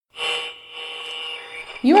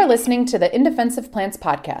You are listening to the In Defense of Plants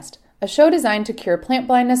podcast, a show designed to cure plant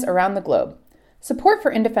blindness around the globe. Support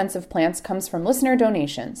for In Defense of Plants comes from listener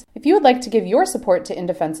donations. If you would like to give your support to In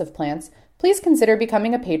Defense of Plants, please consider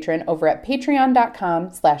becoming a patron over at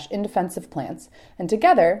patreon.com/indefenseofplants, and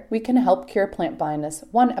together we can help cure plant blindness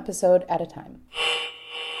one episode at a time.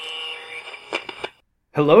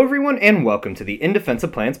 Hello everyone and welcome to the In Defense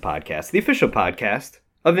of Plants podcast, the official podcast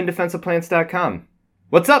of indefenseofplants.com.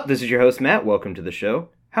 What's up? This is your host Matt. Welcome to the show.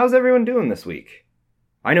 How's everyone doing this week?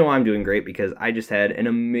 I know I'm doing great because I just had an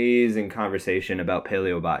amazing conversation about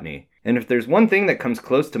paleobotany. And if there's one thing that comes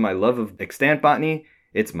close to my love of extant botany,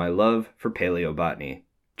 it's my love for paleobotany.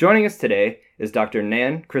 Joining us today is Dr.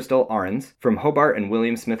 Nan Crystal Arens from Hobart and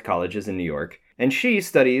William Smith Colleges in New York, and she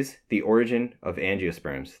studies the origin of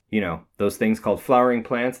angiosperms. You know, those things called flowering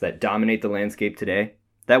plants that dominate the landscape today.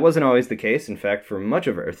 That wasn't always the case. In fact, for much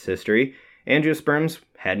of Earth's history, angiosperms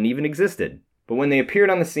hadn't even existed. But when they appeared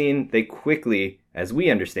on the scene, they quickly, as we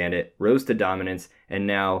understand it, rose to dominance and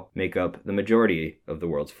now make up the majority of the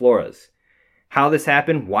world's floras. How this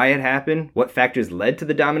happened, why it happened, what factors led to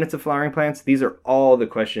the dominance of flowering plants, these are all the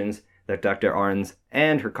questions that Dr. Arens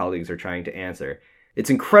and her colleagues are trying to answer. It's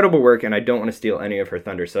incredible work and I don't want to steal any of her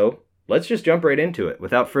thunder, so let's just jump right into it.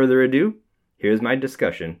 Without further ado, here's my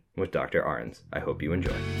discussion with Dr. Arens. I hope you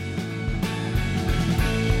enjoy.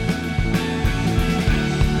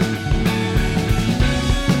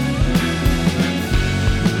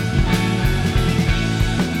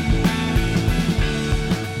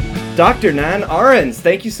 Dr. Nan Arens,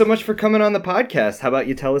 thank you so much for coming on the podcast. How about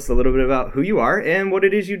you tell us a little bit about who you are and what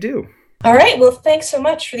it is you do? All right. Well, thanks so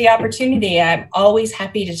much for the opportunity. I'm always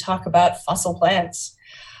happy to talk about fossil plants.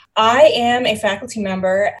 I am a faculty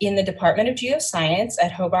member in the Department of Geoscience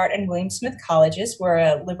at Hobart and William Smith Colleges. We're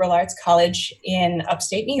a liberal arts college in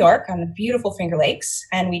upstate New York on the beautiful Finger Lakes.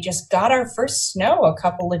 And we just got our first snow a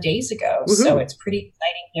couple of days ago. Woohoo. So it's pretty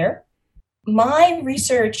exciting here. My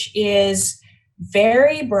research is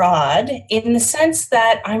very broad in the sense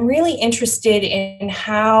that I'm really interested in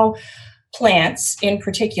how plants in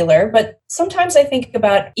particular, but sometimes I think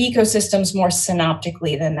about ecosystems more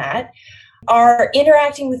synoptically than that, are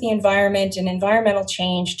interacting with the environment and environmental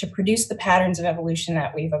change to produce the patterns of evolution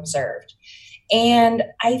that we've observed. And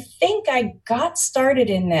I think I got started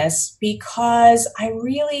in this because I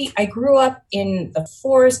grew up in the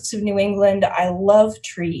forests of New England. I love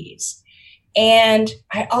trees. And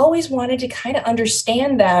I always wanted to kind of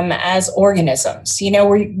understand them as organisms. You know,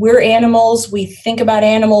 we're animals, we think about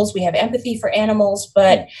animals, we have empathy for animals,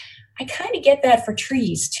 but I kind of get that for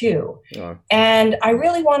trees too. Yeah. And I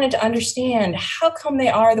really wanted to understand how come they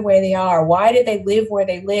are the way they are? Why do they live where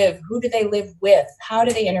they live? Who do they live with? How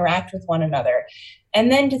do they interact with one another?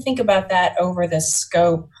 And then to think about that over the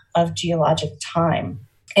scope of geologic time.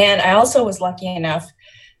 And I also was lucky enough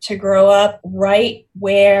to grow up right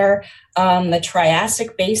where the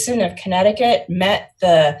Triassic Basin of Connecticut met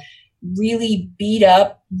the really beat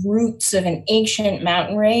up roots of an ancient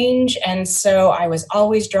mountain range. And so I was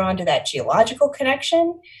always drawn to that geological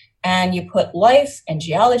connection. And you put life and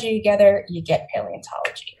geology together, you get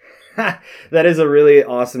paleontology. That is a really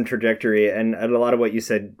awesome trajectory. And a lot of what you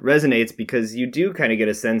said resonates because you do kind of get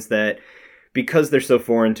a sense that because they're so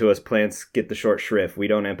foreign to us, plants get the short shrift. We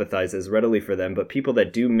don't empathize as readily for them. But people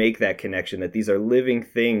that do make that connection, that these are living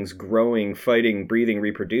things, growing, fighting, breathing,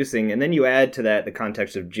 reproducing, and then you add to that the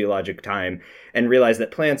context of geologic time and realize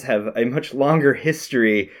that plants have a much longer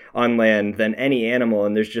history on land than any animal.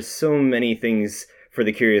 And there's just so many things for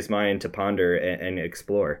the curious mind to ponder and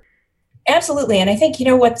explore. Absolutely. And I think, you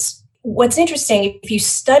know, What's interesting, if you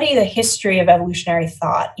study the history of evolutionary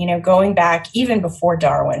thought, you know, going back even before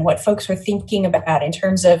Darwin, what folks were thinking about in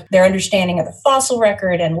terms of their understanding of the fossil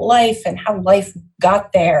record and life and how life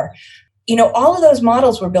got there, you know, all of those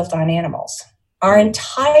models were built on animals. Our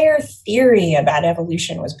entire theory about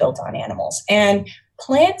evolution was built on animals. And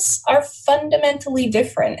plants are fundamentally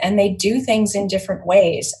different and they do things in different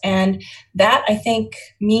ways. And that, I think,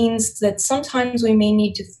 means that sometimes we may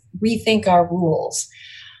need to rethink our rules.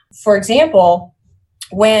 For example,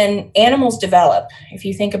 when animals develop, if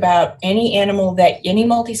you think about any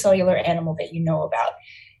multicellular animal that you know about,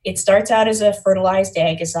 it starts out as a fertilized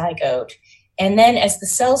egg, a zygote. And then as the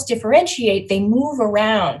cells differentiate, they move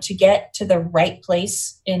around to get to the right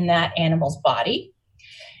place in that animal's body.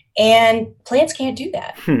 And plants can't do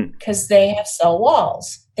that because they have cell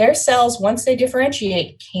walls. Their cells, once they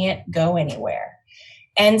differentiate, can't go anywhere.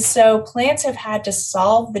 And so plants have had to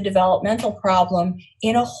solve the developmental problem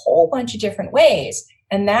in a whole bunch of different ways.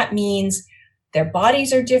 And that means Their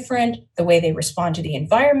bodies are different, the way they respond to the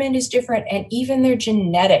environment is different, and even their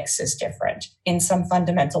genetics is different in some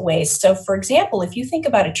fundamental ways. So, for example, if you think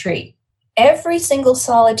about a tree, every single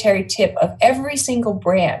solitary tip of every single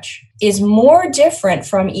branch is more different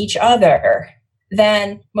from each other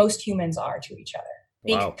than most humans are to each other.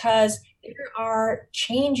 Wow. Because there are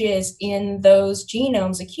changes in those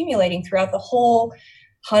genomes accumulating throughout the whole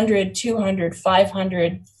 100, 200,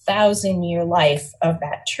 500,000 year life of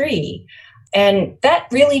that tree. And that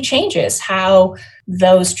really changes how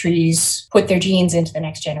those trees put their genes into the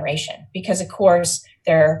next generation. Because, of course,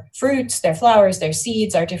 their fruits, their flowers, their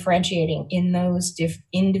seeds are differentiating in those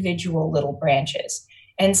individual little branches.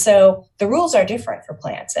 And so the rules are different for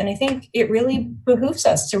plants. And I think it really behooves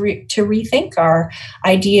us to rethink our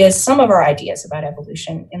ideas, some of our ideas about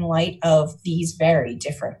evolution in light of these very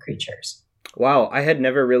different creatures. Wow, I had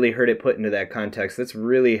never really heard it put into that context. That's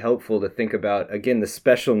really helpful to think about, again, the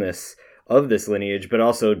specialness of this lineage, but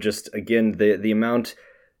also just, again, the amount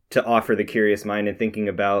to offer the curious mind and thinking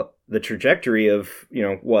about the trajectory of,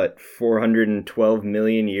 412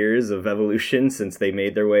 million years of evolution since they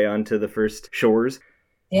made their way onto the first shores.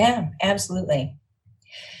 Yeah, absolutely.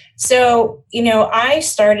 So, I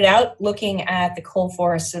started out looking at the coal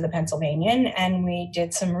forests of the Pennsylvanian, and we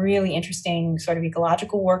did some really interesting sort of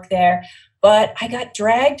ecological work there. But I got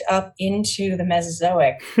dragged up into the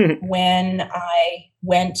Mesozoic when I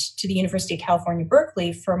went to the University of California,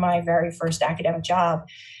 Berkeley for my very first academic job.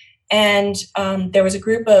 And there was a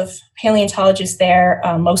group of paleontologists there,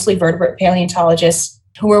 mostly vertebrate paleontologists,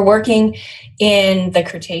 who were working in the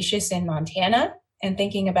Cretaceous in Montana and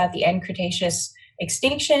thinking about the end Cretaceous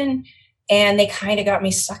extinction. And they kind of got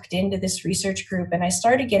me sucked into this research group. And I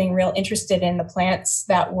started getting real interested in the plants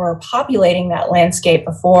that were populating that landscape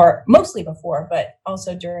mostly before, but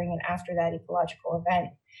also during and after that ecological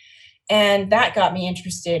event. And that got me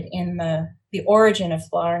interested in the origin of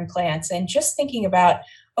flowering plants and just thinking about,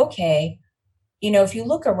 okay, if you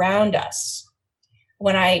look around us,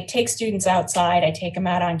 when I take students outside, I take them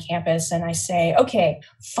out on campus and I say, okay,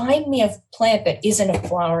 find me a plant that isn't a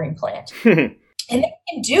flowering plant. And they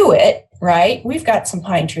can do it, right? We've got some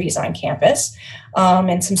pine trees on campus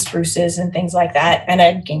and some spruces and things like that, and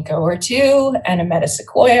a ginkgo or two and a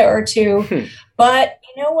metasequoia or two. But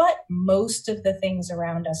you know what? Most of the things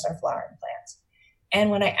around us are flowering plants. And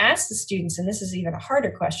when I ask the students, and this is even a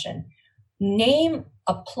harder question, name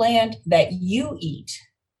a plant that you eat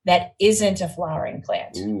that isn't a flowering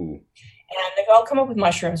plant. Ooh. And they all come up with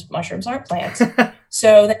mushrooms. Mushrooms aren't plants.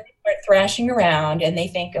 So then they start thrashing around and they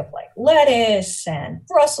think of like lettuce and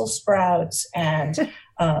Brussels sprouts and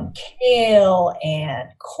kale and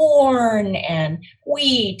corn and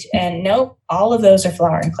wheat. And nope, all of those are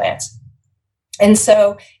flowering plants. And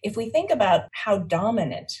so if we think about how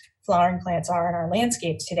dominant flowering plants are in our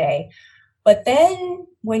landscapes today, but then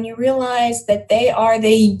when you realize that they are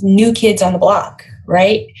the new kids on the block,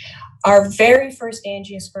 right? Our very first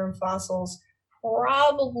angiosperm fossils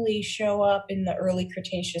probably show up in the early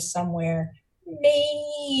Cretaceous somewhere,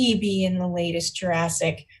 maybe in the latest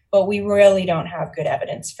Jurassic, but we really don't have good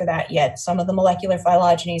evidence for that yet. Some of the molecular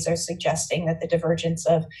phylogenies are suggesting that the divergence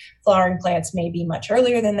of flowering plants may be much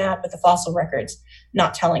earlier than that, but the fossil record's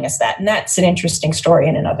not telling us that. And that's an interesting story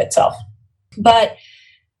in and of itself. But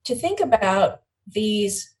to think about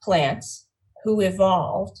these plants who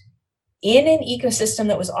evolved in an ecosystem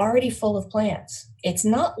that was already full of plants. It's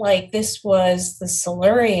not like this was the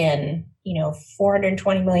Silurian,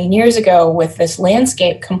 420 million years ago with this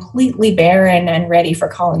landscape completely barren and ready for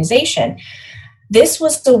colonization. This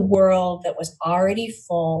was the world that was already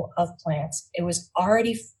full of plants. It was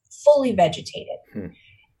already fully vegetated.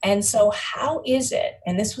 And so how is it,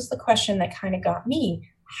 and this was the question that kind of got me,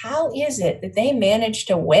 how is it that they managed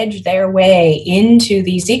to wedge their way into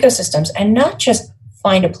these ecosystems and not just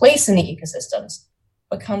find a place in the ecosystems,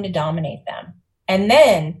 but come to dominate them, and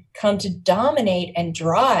then come to dominate and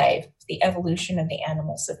drive the evolution of the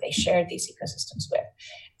animals that they shared these ecosystems with?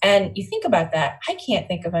 And you think about that, I can't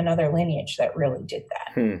think of another lineage that really did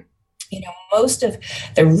that. Most of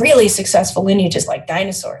the really successful lineages like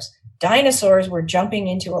dinosaurs were jumping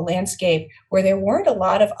into a landscape where there weren't a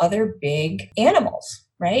lot of other big animals,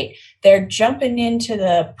 right? They're jumping into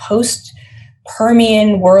the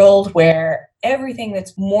post-Permian world where everything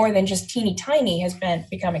that's more than just teeny tiny has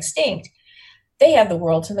become extinct. They have the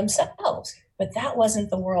world to themselves, but that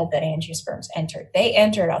wasn't the world that angiosperms entered. They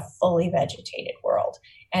entered a fully vegetated world.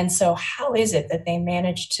 And so how is it that they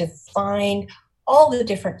managed to find all the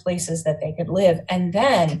different places that they could live and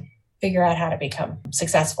then figure out how to become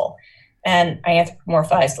successful? And I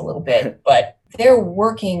anthropomorphized a little bit, but they're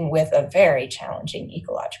working with a very challenging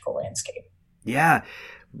ecological landscape. Yeah.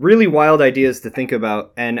 really wild ideas to think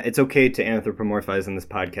about. And it's okay to anthropomorphize in this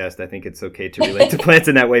podcast. I think it's okay to relate to plants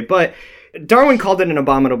in that way. But Darwin called it an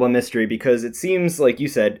abominable mystery because it seems, like you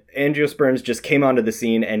said, angiosperms just came onto the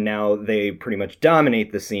scene and now they pretty much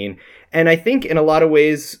dominate the scene. And I think in a lot of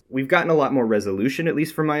ways, we've gotten a lot more resolution, at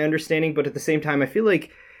least from my understanding. But at the same time, I feel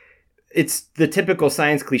like it's the typical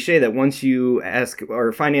science cliche that once you ask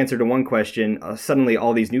or find answer to one question, suddenly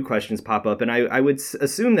all these new questions pop up. And I would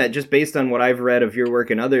assume that just based on what I've read of your work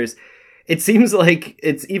and others, it seems like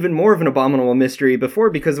it's even more of an abominable mystery before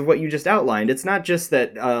because of what you just outlined. It's not just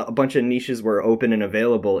that a bunch of niches were open and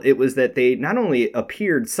available. It was that they not only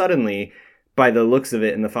appeared suddenly by the looks of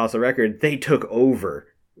it in the fossil record, they took over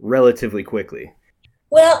relatively quickly.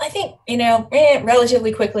 Well, I think,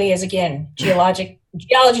 relatively quickly is, again,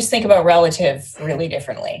 geologists think about relative really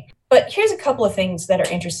differently. But here's a couple of things that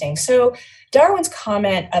are interesting. So Darwin's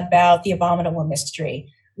comment about the abominable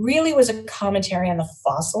mystery really was a commentary on the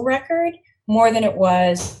fossil record more than it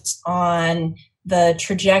was on the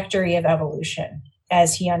trajectory of evolution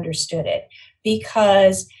as he understood it.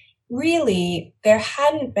 Because really, there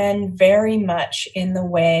hadn't been very much in the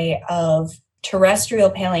way of terrestrial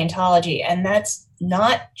paleontology, and that's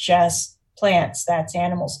not just plants, that's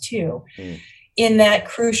animals too, in that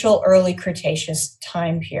crucial early Cretaceous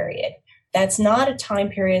time period. That's not a time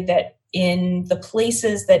period that in the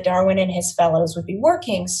places that Darwin and his fellows would be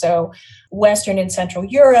working, so Western and Central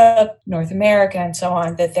Europe, North America, and so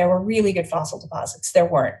on, that there were really good fossil deposits. There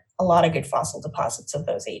weren't a lot of good fossil deposits of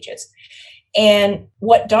those ages. And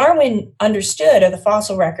what Darwin understood of the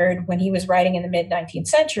fossil record when he was writing in the mid-19th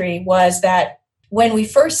century was that when we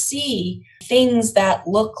first see things that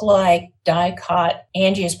look like dicot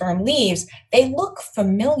angiosperm leaves, they look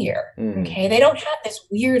familiar, okay? They don't have this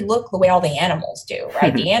weird look the way all the animals do,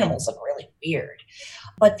 right? The animals look really weird.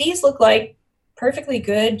 But these look like perfectly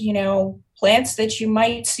good, plants that you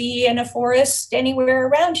might see in a forest anywhere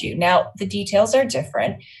around you. Now, the details are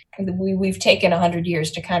different. We've taken 100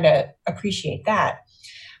 years to kind of appreciate that.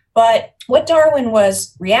 But what Darwin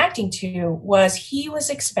was reacting to was he was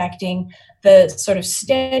expecting the sort of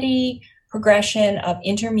steady progression of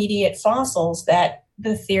intermediate fossils that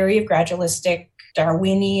the theory of gradualistic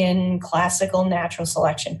Darwinian classical natural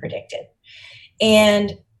selection predicted.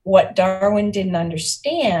 And what Darwin didn't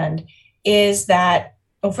understand is that,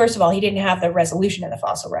 well, first of all, he didn't have the resolution in the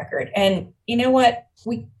fossil record. And you know what?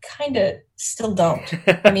 We kind of still don't.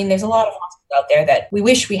 I mean, there's a lot of fossils out there that we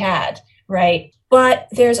wish we had, right? But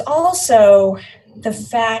there's also the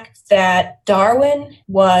fact that Darwin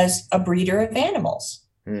was a breeder of animals.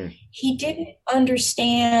 He didn't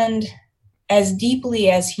understand as deeply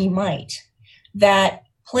as he might that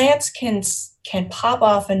plants can pop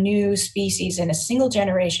off a new species in a single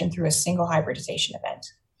generation through a single hybridization event.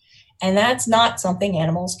 And that's not something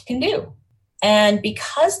animals can do. And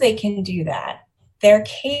because they can do that, they're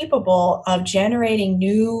capable of generating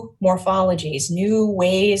new morphologies, new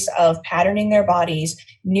ways of patterning their bodies,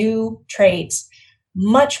 new traits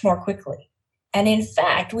much more quickly. And in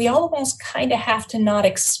fact, we almost kind of have to not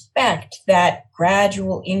expect that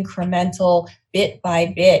gradual, incremental, bit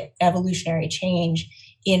by bit evolutionary change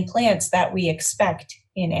in plants that we expect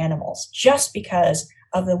in animals, just because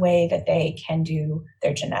of the way that they can do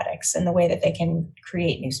their genetics and the way that they can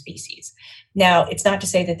create new species. Now, it's not to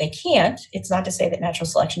say that they can't. It's not to say that natural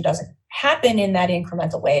selection doesn't happen in that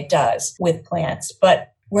incremental way. It does with plants,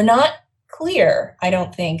 but we're not clear, I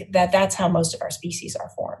don't think, that that's how most of our species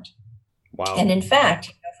are formed. Wow. And in fact,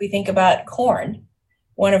 if we think about corn,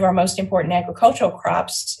 one of our most important agricultural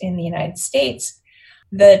crops in the United States,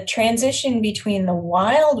 the transition between the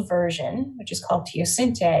wild version, which is called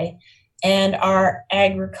teosinte, and our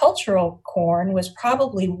agricultural corn was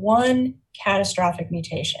probably one catastrophic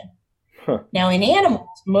mutation. Now, in animals,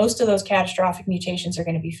 most of those catastrophic mutations are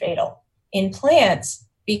going to be fatal. In plants,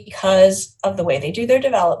 because of the way they do their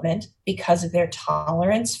development, because of their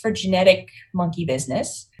tolerance for genetic monkey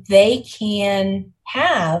business, they can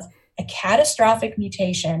have a catastrophic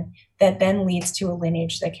mutation that then leads to a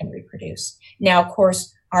lineage that can reproduce. Now, of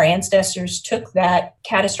course, our ancestors took that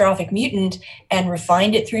catastrophic mutant and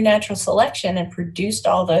refined it through natural selection and produced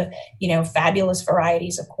all the, fabulous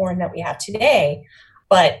varieties of corn that we have today.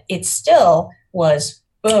 But it still was,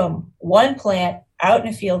 boom, one plant out in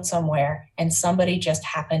a field somewhere, and somebody just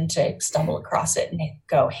happened to stumble across it and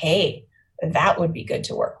go, hey, that would be good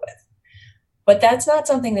to work with. But that's not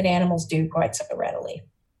something that animals do quite so readily.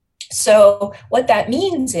 So what that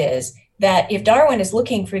means is that if Darwin is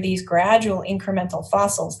looking for these gradual incremental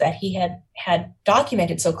fossils that he had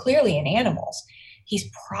documented so clearly in animals,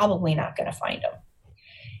 he's probably not going to find them.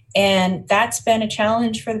 And that's been a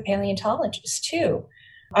challenge for the paleontologists too.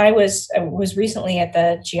 I was recently at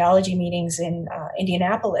the geology meetings in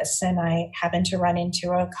Indianapolis, and I happened to run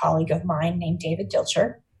into a colleague of mine named David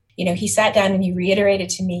Dilcher. He sat down and he reiterated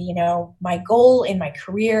to me, my goal in my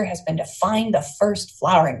career has been to find the first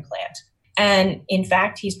flowering plant. And in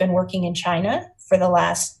fact, he's been working in China for the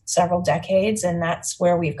last several decades, and that's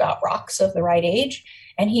where we've got rocks of the right age.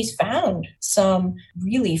 And he's found some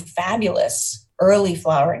really fabulous early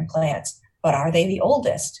flowering plants. But are they the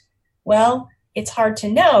oldest? Well, it's hard to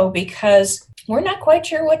know because we're not quite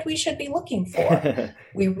sure what we should be looking for.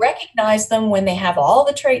 We recognize them when they have all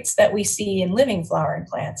the traits that we see in living flowering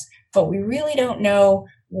plants, but we really don't know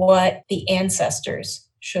what the ancestors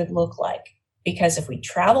should look like. Because if we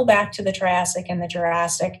travel back to the Triassic and the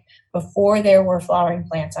Jurassic, before there were flowering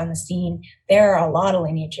plants on the scene, there are a lot of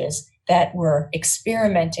lineages that were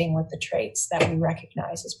experimenting with the traits that we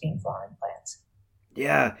recognize as being flowering plants.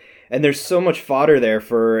 Yeah, and there's so much fodder there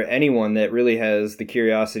for anyone that really has the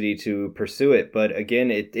curiosity to pursue it. But again,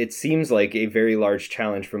 it seems like a very large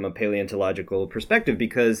challenge from a paleontological perspective,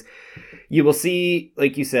 because you will see,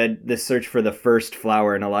 like you said, this search for the first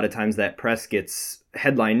flower, and a lot of times that press gets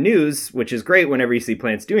headline news, which is great whenever you see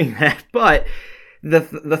plants doing that. But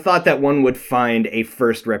the thought that one would find a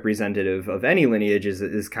first representative of any lineage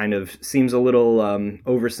is kind of seems a little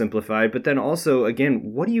oversimplified. But then also, again,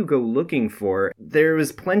 what do you go looking for? There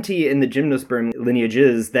was plenty in the gymnosperm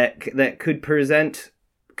lineages that could present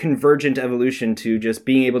convergent evolution to just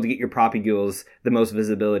being able to get your propagules the most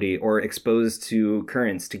visibility, or exposed to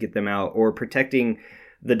currents to get them out, or protecting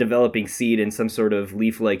the developing seed in some sort of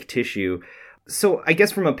leaf-like tissue. So I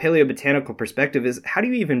guess from a paleobotanical perspective is, how do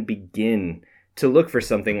you even begin to look for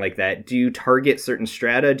something like that? Do you target certain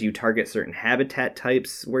strata? Do you target certain habitat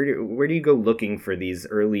types? Where do you go looking for these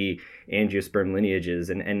early angiosperm lineages?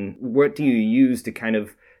 And what do you use to kind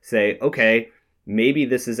of say, okay, maybe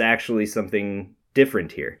this is actually something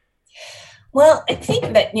different here? Well, I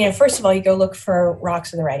think that, first of all, you go look for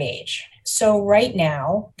rocks of the right age. So right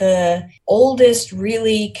now, the oldest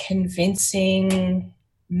really convincing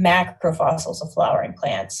macrofossils of flowering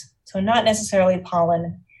plants, so not necessarily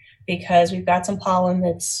pollen, because we've got some pollen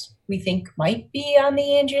that's we think might be on the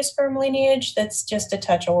angiosperm lineage that's just a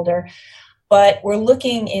touch older, but we're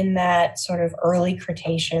looking in that sort of early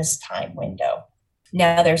Cretaceous time window.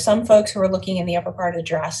 Now, there's some folks who are looking in the upper part of the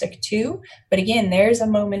Jurassic too, but again, there's a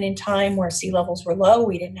moment in time where sea levels were low.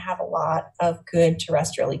 We didn't have a lot of good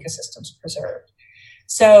terrestrial ecosystems preserved.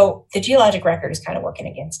 So the geologic record is kind of working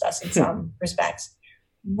against us in some respects.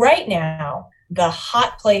 Right now, the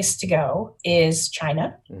hot place to go is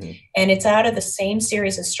China, and it's out of the same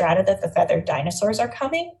series of strata that the feathered dinosaurs are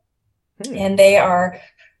coming, and they are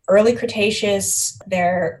early Cretaceous.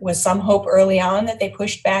 There was some hope early on that they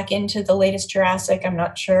pushed back into the latest Jurassic. I'm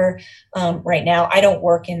not sure right now. I don't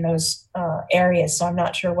work in those areas, so I'm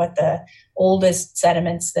not sure what the oldest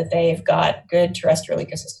sediments that they've got good terrestrial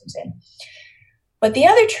ecosystems in. But the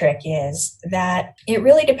other trick is that it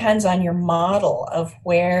really depends on your model of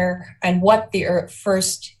where and what the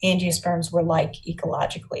first angiosperms were like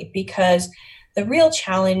ecologically, because the real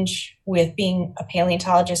challenge with being a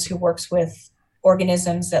paleontologist who works with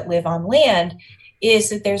organisms that live on land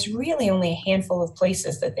is that there's really only a handful of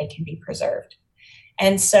places that they can be preserved.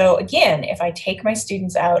 And so again, if I take my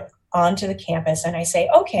students out onto the campus and I say,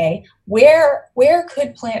 okay, where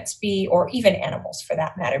could plants be, or even animals for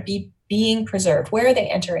that matter, be being preserved? Where are they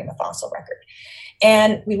entering the fossil record?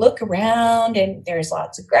 And we look around and there's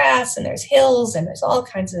lots of grass and there's hills and there's all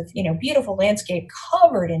kinds of, beautiful landscape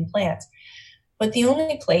covered in plants. But the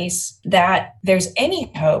only place that there's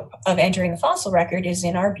any hope of entering the fossil record is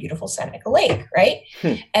in our beautiful Seneca Lake, right?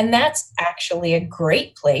 And that's actually a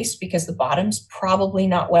great place because the bottom's probably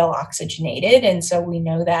not well oxygenated. And so we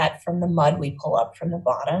know that from the mud we pull up from the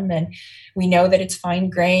bottom. And we know that it's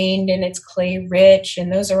fine-grained and it's clay-rich.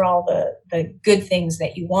 And those are all the good things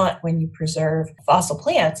that you want when you preserve fossil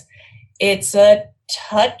plants. It's a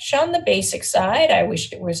touch on the basic side. I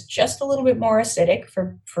wish it was just a little bit more acidic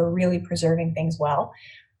for really preserving things well.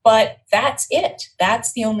 But that's it.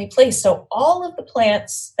 That's the only place. So all of the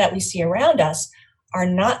plants that we see around us are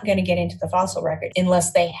not going to get into the fossil record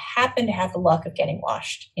unless they happen to have the luck of getting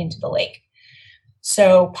washed into the lake.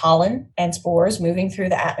 So pollen and spores moving through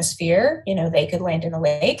the atmosphere, they could land in the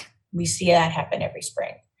lake. We see that happen every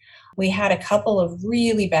spring. We had a couple of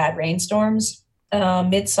really bad rainstorms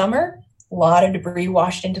midsummer. A lot of debris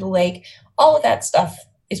washed into the lake. All of that stuff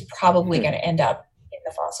is probably going to end up in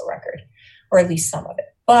the fossil record, or at least some of it.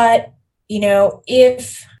 But,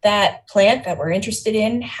 if that plant that we're interested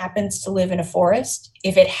in happens to live in a forest,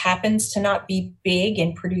 if it happens to not be big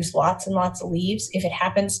and produce lots and lots of leaves, if it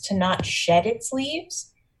happens to not shed its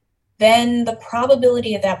leaves, then the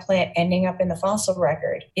probability of that plant ending up in the fossil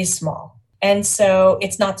record is small. And so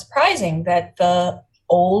it's not surprising that the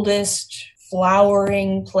oldest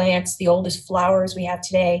flowering plants, the oldest flowers we have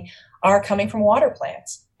today, are coming from water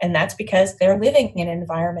plants. And that's because they're living in an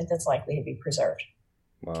environment that's likely to be preserved.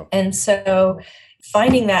 Wow. And so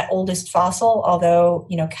finding that oldest fossil, although,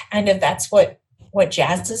 kind of that's what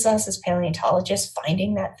jazzes us as paleontologists,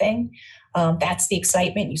 finding that thing. That's the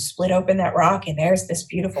excitement. You split open that rock and there's this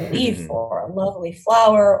beautiful leaf or a lovely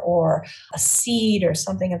flower or a seed or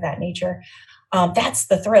something of that nature. That's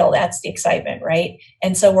the thrill. That's the excitement, right?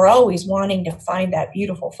 And so we're always wanting to find that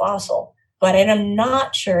beautiful fossil. But I'm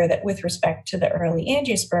not sure that with respect to the early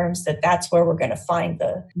angiosperms, that's where we're going to find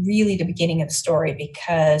the beginning of the story.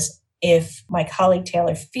 Because if my colleague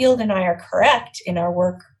Taylor Field and I are correct in our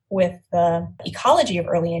work with the ecology of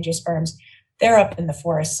early angiosperms, they're up in the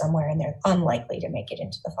forest somewhere and they're unlikely to make it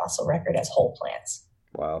into the fossil record as whole plants.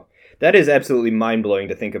 Wow. That is absolutely mind-blowing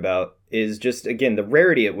to think about, is just, again, the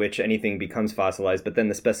rarity at which anything becomes fossilized, but then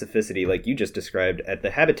the specificity, like you just described, at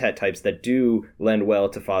the habitat types that do lend well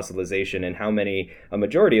to fossilization and a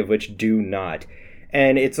majority of which do not.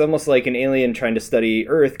 And it's almost like an alien trying to study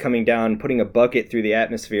Earth, coming down, putting a bucket through the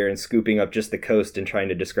atmosphere and scooping up just the coast and trying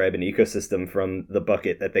to describe an ecosystem from the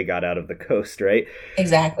bucket that they got out of the coast, right?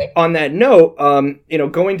 Exactly. On that note,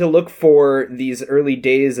 going to look for these early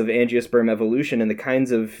days of angiosperm evolution and the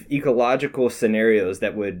kinds of ecological scenarios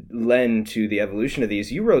that would lend to the evolution of these,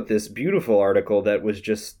 you wrote this beautiful article that was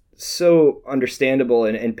just so understandable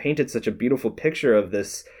and painted such a beautiful picture of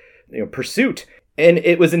this, pursuit. And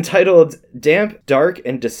it was entitled Damp, Dark,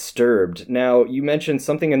 and Disturbed. Now, you mentioned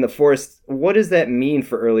something in the forest. What does that mean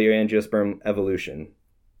for earlier angiosperm evolution?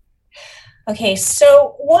 Okay,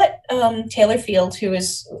 so what Taylor Field, who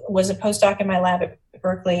was a postdoc in my lab at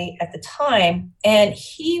Berkeley at the time, and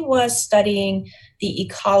he was studying the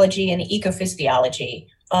ecology and the ecophysiology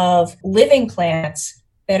of living plants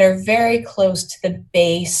that are very close to the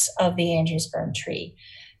base of the angiosperm tree.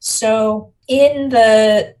 So in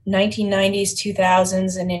the 1990s,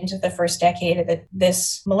 2000s, and into the first decade of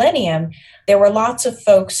this millennium, there were lots of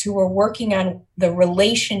folks who were working on the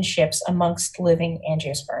relationships amongst living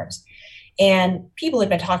angiosperms. And people had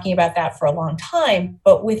been talking about that for a long time,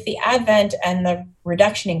 but with the advent and the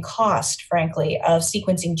reduction in cost, frankly, of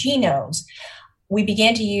sequencing genomes, we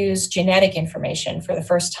began to use genetic information for the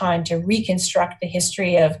first time to reconstruct the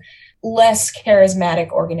history of less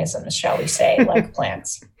charismatic organisms, shall we say, like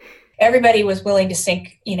plants. Everybody was willing to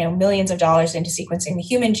sink, millions of dollars into sequencing the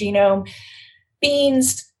human genome.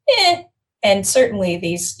 Beans, and certainly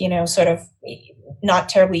these, sort of not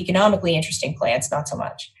terribly economically interesting plants, not so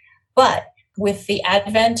much. But with the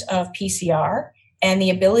advent of PCR and the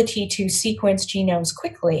ability to sequence genomes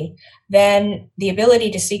quickly, then the ability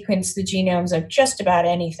to sequence the genomes of just about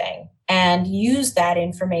anything and use that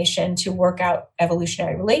information to work out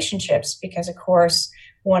evolutionary relationships, because, of course,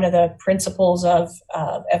 one of the principles of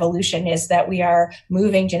evolution is that we are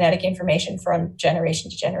moving genetic information from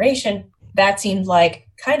generation to generation. That seemed like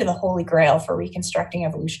kind of the holy grail for reconstructing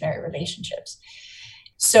evolutionary relationships.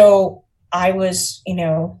 So I was,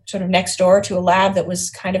 sort of next door to a lab that was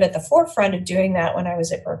kind of at the forefront of doing that when I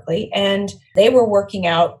was at Berkeley. And they were working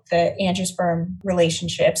out the angiosperm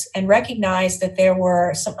relationships and recognized that there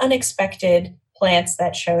were some unexpected plants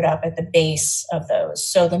that showed up at the base of those.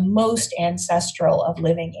 So the most ancestral of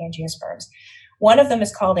living angiosperms. One of them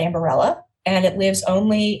is called Ambarella, and it lives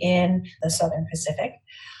only in the Southern Pacific.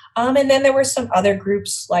 And then there were some other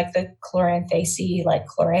groups like the Chloranthaceae, like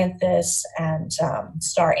Chloranthus and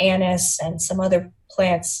Star Anise, and some other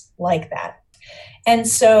plants like that. And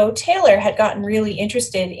so Taylor had gotten really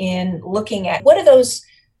interested in looking at what do those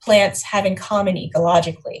plants have in common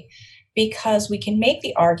ecologically, because we can make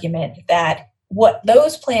the argument that what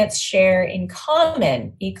those plants share in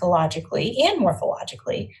common ecologically and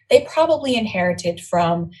morphologically, they probably inherited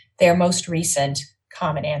from their most recent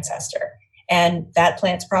common ancestor. And that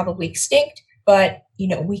plant's probably extinct, but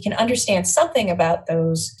we can understand something about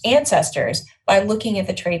those ancestors by looking at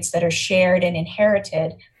the traits that are shared and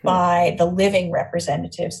inherited by the living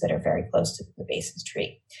representatives that are very close to the base of the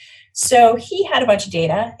tree. So he had a bunch of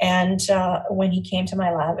data, and when he came to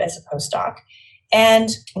my lab as a postdoc, and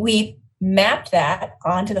we mapped that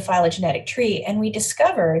onto the phylogenetic tree, and we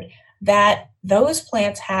discovered that those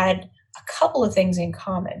plants had a couple of things in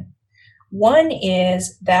common. One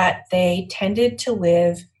is that they tended to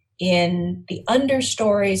live in the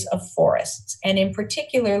understories of forests, and in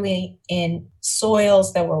particularly in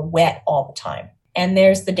soils that were wet all the time. And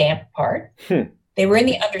there's the damp part. They were in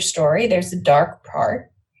the understory. There's the dark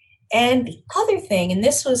part. And the other thing, and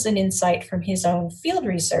this was an insight from his own field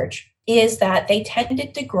research, is that they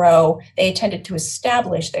tended to grow, they tended to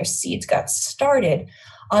establish, their seeds got started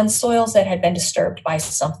on soils that had been disturbed by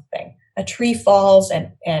something. A tree falls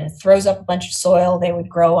and throws up a bunch of soil, they would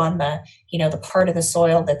grow on the part of the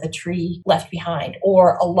soil that the tree left behind.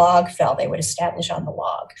 Or a log fell, they would establish on the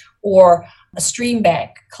log. Or a stream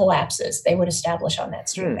bank collapses, they would establish on that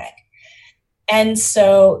stream bank. And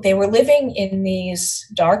so they were living in these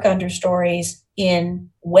dark understories in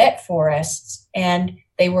wet forests, and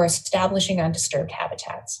they were establishing on disturbed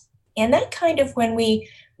habitats. And that kind of, when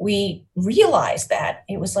we realized that,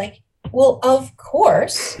 it was like, well, of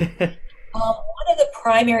course, one of the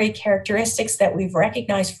primary characteristics that we've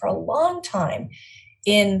recognized for a long time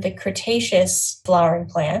in the Cretaceous flowering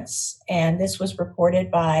plants, and this was reported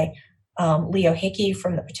by Leo Hickey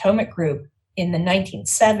from the Potomac Group in the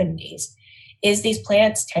 1970s, is these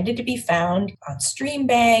plants tended to be found on stream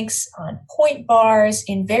banks, on point bars,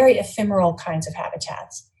 in very ephemeral kinds of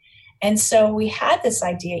habitats. And so we had this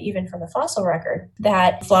idea, even from the fossil record,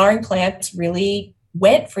 that flowering plants really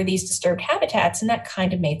went for these disturbed habitats. And that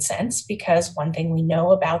kind of made sense, because one thing we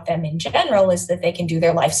know about them in general is that they can do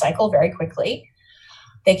their life cycle very quickly.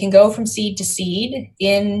 They can go from seed to seed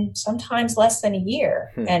in sometimes less than a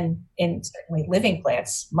year, and in certainly living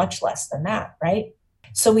plants, much less than that, right?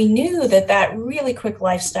 So we knew that really quick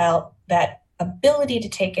lifestyle, that ability to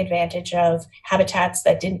take advantage of habitats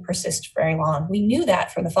that didn't persist very long, we knew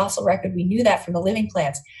that from the fossil record, we knew that from the living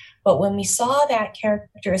plants. But when we saw that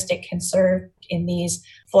characteristic conserved in these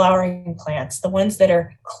flowering plants, the ones that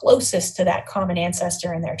are closest to that common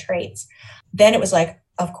ancestor in their traits, then it was like,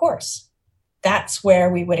 of course, that's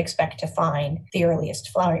where we would expect to find the earliest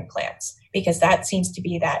flowering plants, because that seems to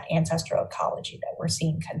be that ancestral ecology that we're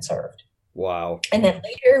seeing conserved. Wow. And then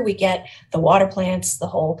later we get the water plants,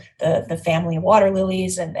 the family of water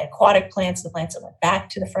lilies, and the aquatic plants, the plants that went back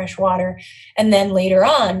to the fresh water. And then later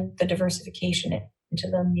on, the diversification into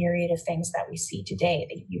the myriad of things that we see today,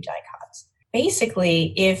 the eudicots.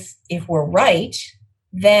 Basically, if we're right,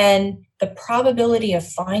 then the probability of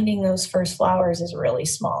finding those first flowers is really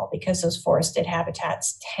small, because those forested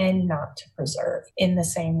habitats tend not to preserve in the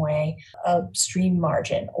same way a stream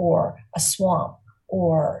margin or a swamp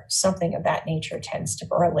or something of that nature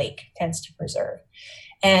or a lake tends to preserve.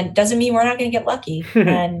 And doesn't mean we're not going to get lucky.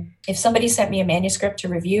 And if somebody sent me a manuscript to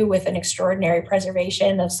review with an extraordinary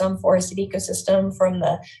preservation of some forested ecosystem from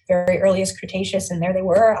the very earliest Cretaceous, and there they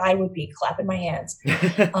were, I would be clapping my hands.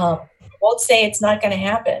 I won't say it's not going to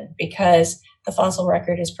happen, because the fossil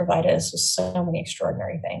record has provided us with so many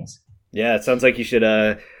extraordinary things. Yeah, it sounds like you should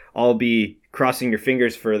all be crossing your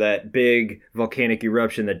fingers for that big volcanic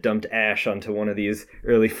eruption that dumped ash onto one of these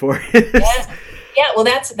early forests. Yeah. Well,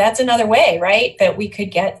 that's another way, right? That we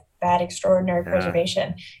could get that extraordinary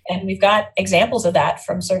preservation. And we've got examples of that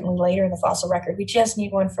from certainly later in the fossil record. We just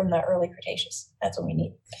need one from the early Cretaceous. That's what we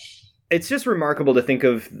need. It's just remarkable to think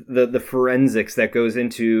of the forensics that goes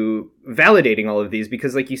into validating all of these,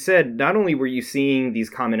 because like you said, not only were you seeing these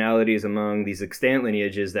commonalities among these extant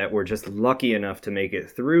lineages that were just lucky enough to make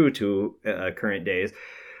it through to current days,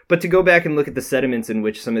 but to go back and look at the sediments in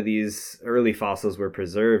which some of these early fossils were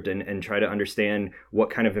preserved and try to understand what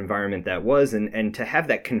kind of environment that was, and to have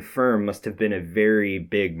that confirmed must have been a very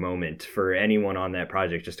big moment for anyone on that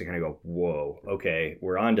project, just to kind of go, whoa, okay,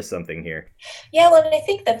 we're onto something here. Yeah, well, and I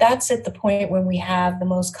think that's at the point when we have the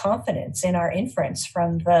most confidence in our inference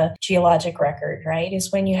from the geologic record, right?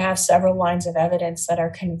 Is when you have several lines of evidence that are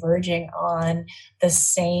converging on the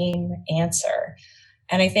same answer.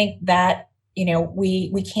 And I think that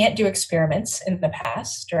we can't do experiments in the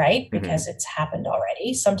past, right? Because it's happened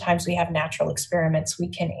already. Sometimes we have natural experiments we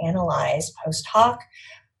can analyze post hoc,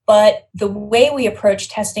 but the way we approach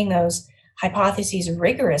testing those hypotheses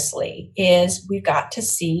rigorously is we've got to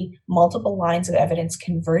see multiple lines of evidence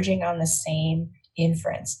converging on the same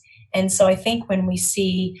inference. And so I think when we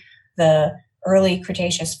see the early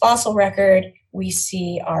Cretaceous fossil record, we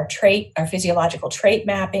see our physiological trait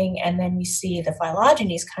mapping, and then we see the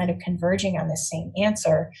phylogenies kind of converging on the same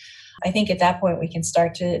answer. I think at that point we can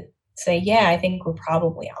start to say, yeah, I think we're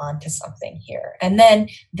probably onto something here. And then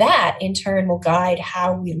that in turn will guide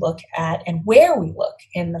how we look at and where we look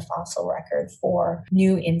in the fossil record for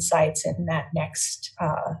new insights in that next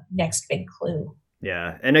big clue.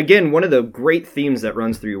 Yeah. And again, one of the great themes that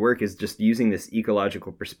runs through your work is just using this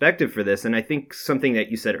ecological perspective for this. And I think something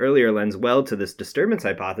that you said earlier lends well to this disturbance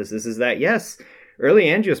hypothesis is that, yes, early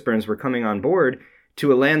angiosperms were coming on board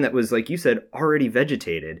to a land that was, like you said, already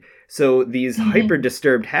vegetated. So these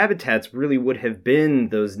hyper-disturbed habitats really would have been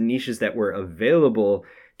those niches that were available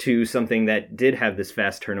to something that did have this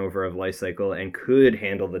fast turnover of life cycle and could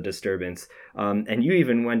handle the disturbance. And you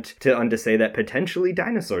even went on to say that potentially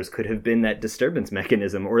dinosaurs could have been that disturbance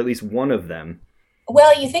mechanism, or at least one of them.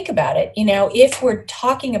 Well, you think about it, if we're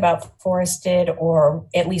talking about forested or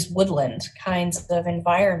at least woodland kinds of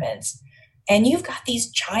environments, and you've got these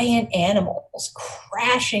giant animals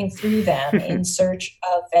crashing through them in search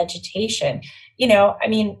of vegetation. You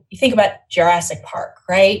think about Jurassic Park,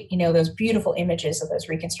 right? Those beautiful images of those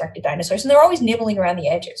reconstructed dinosaurs, and they're always nibbling around the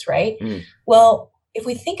edges, right? Well, if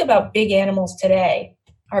we think about big animals today,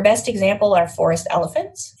 our best example are forest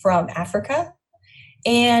elephants from Africa,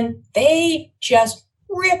 and they just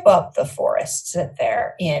rip up the forests that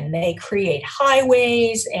they're in. They create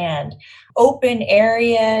highways and open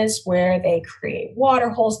areas where they create water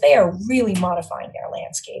holes. They are really modifying their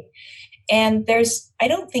landscape. And there's, I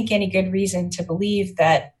don't think, any good reason to believe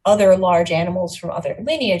that other large animals from other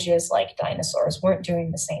lineages, like dinosaurs, weren't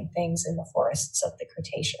doing the same things in the forests of the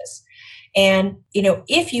Cretaceous. And,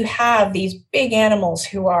 if you have these big animals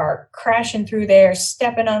who are crashing through there,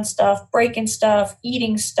 stepping on stuff, breaking stuff,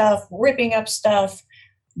 eating stuff, ripping up stuff,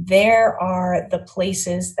 there are the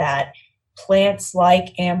places that plants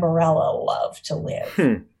like Amberella love to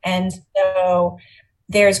live. And so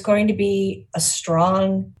there's going to be a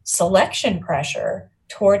strong selection pressure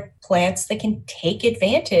toward plants that can take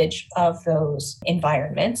advantage of those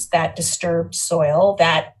environments, that disturbed soil,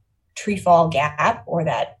 that tree fall gap or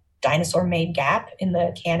that dinosaur-made gap in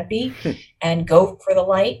the canopy, and go for the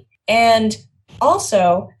light. And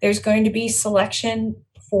also, there's going to be selection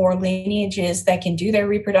for lineages that can do their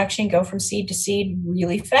reproduction, go from seed to seed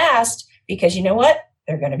really fast, because you know what?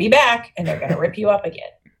 They're going to be back and they're going to rip you up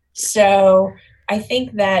again. So I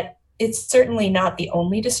think that it's certainly not the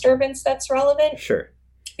only disturbance that's relevant. Sure.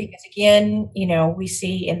 Because again, we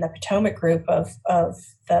see in the Potomac group of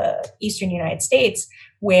the eastern United States,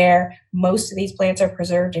 where most of these plants are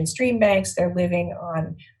preserved in stream banks, they're living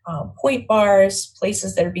on point bars,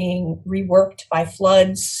 places that are being reworked by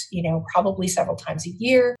floods, probably several times a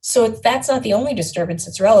year. So that's not the only disturbance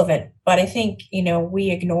that's relevant. But I think, we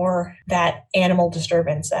ignore that animal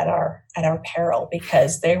disturbance at our peril,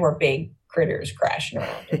 because they were big critters crashing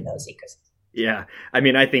around in those ecosystems. Yeah.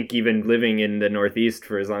 I think even living in the Northeast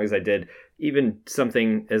for as long as I did, even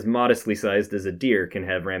something as modestly sized as a deer can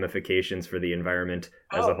have ramifications for the environment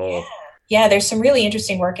as a whole. Yeah, there's some really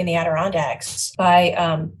interesting work in the Adirondacks by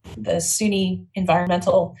the SUNY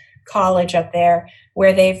Environmental College up there,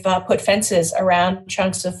 where they've put fences around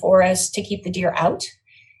chunks of forest to keep the deer out.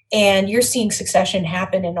 And you're seeing succession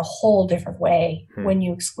happen in a whole different way when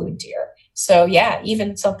you exclude deer. So yeah,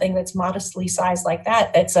 even something that's modestly sized like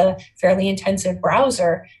that, that's a fairly intensive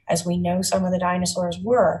browser, as we know some of the dinosaurs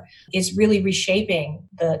were, is really reshaping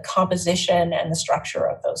the composition and the structure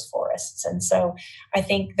of those forests. And so I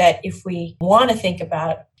think that if we want to think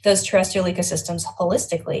about those terrestrial ecosystems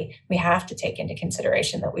holistically, we have to take into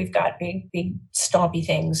consideration that we've got big stompy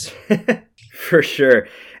things. For sure.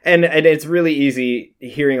 And it's really easy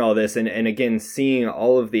hearing all this and again, seeing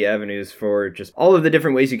all of the avenues for just all of the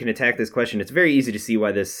different ways you can attack this question. It's very easy to see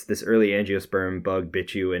why this early angiosperm bug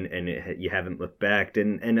bit you and you haven't looked back.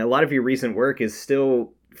 And a lot of your recent work is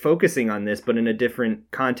still focusing on this, but in a different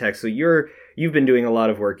context. So you've been doing a lot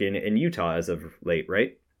of work in Utah as of late,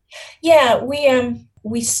 right? Yeah,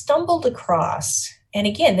 we stumbled across, and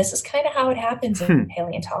again, this is kind of how it happens in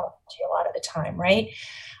paleontology a lot of the time, right?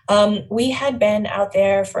 We had been out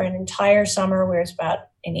there for an entire summer, where it's about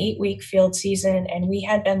an 8-week field season, and we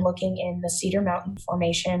had been looking in the Cedar Mountain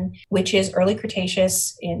Formation, which is early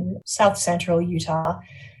Cretaceous in south central Utah,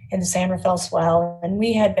 in the San Rafael Swell, and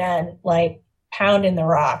we had been like pounding the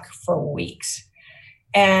rock for weeks.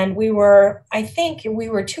 And I think we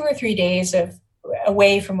were 2 or 3 days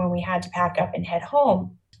away from when we had to pack up and head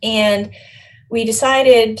home. And we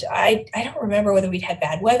decided, I don't remember whether we'd had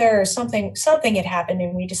bad weather or something had happened,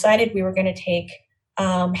 and we decided we were going to take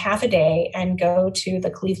half a day and go to the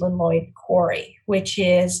Cleveland Lloyd Quarry, which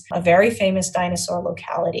is a very famous dinosaur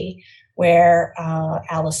locality where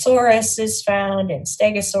Allosaurus is found and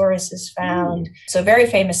Stegosaurus is found. So a very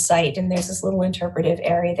famous site, and there's this little interpretive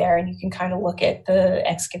area there, and you can kind of look at the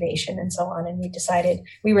excavation and so on. And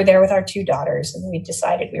we were there with our 2 daughters, and we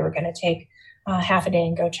decided we were going to take half a day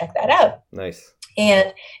and go check that out. Nice. And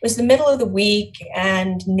it was the middle of the week,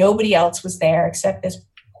 and nobody else was there except this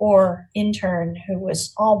poor intern who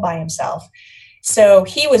was all by himself. So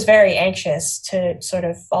he was very anxious to sort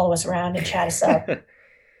of follow us around and chat us up.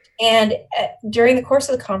 And during the course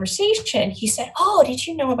of the conversation, he said, "Oh, did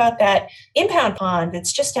you know about that impound pond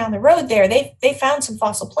that's just down the road there? They found some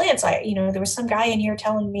fossil plants. There was some guy in here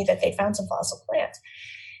telling me that they found some fossil plants."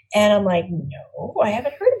 And I'm like, no, I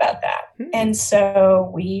haven't heard about that. And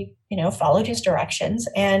so we, followed his directions.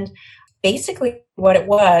 And basically what it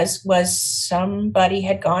was somebody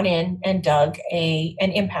had gone in and dug an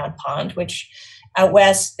impound pond, which out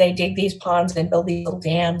west, they dig these ponds and build these little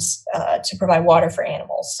dams to provide water for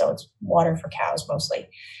animals. So it's water for cows mostly.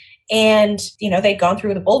 And, they'd gone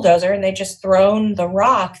through with a bulldozer and they just thrown the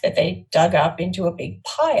rock that they dug up into a big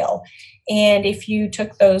pile. And if you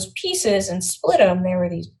took those pieces and split them, there were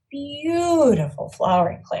these beautiful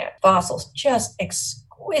flowering plant fossils, just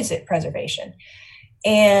exquisite preservation.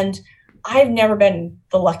 And I've never been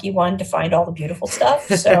the lucky one to find all the beautiful stuff.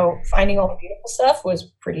 So finding all the beautiful stuff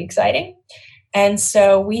was pretty exciting. And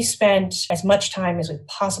so we spent as much time as we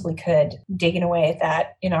possibly could digging away at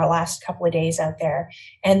that in our last couple of days out there.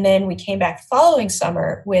 And then we came back the following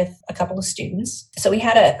summer with a couple of students. So we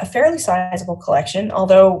had a fairly sizable collection,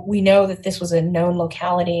 although we know that this was a known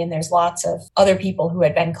locality and there's lots of other people who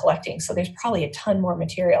had been collecting. So there's probably a ton more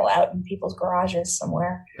material out in people's garages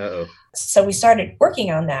somewhere. Uh-oh. So we started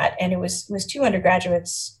working on that, and it was two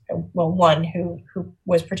undergraduates, well, one who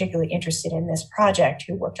was particularly interested in this project,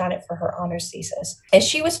 who worked on it for her honors thesis. As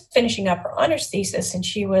she was finishing up her honors thesis and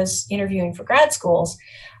she was interviewing for grad schools,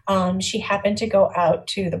 she happened to go out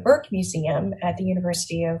to the Burke Museum at the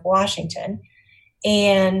University of Washington.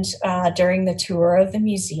 And during the tour of the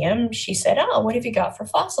museum, she said, "Oh, what have you got for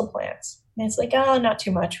fossil plants?" And it's like, "Oh, not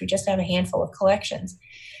too much. We just have a handful of collections."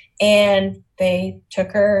 And they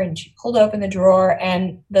took her and she pulled open the drawer,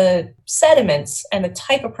 and the sediments and the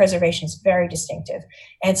type of preservation is very distinctive.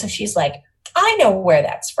 And so she's like, "I know where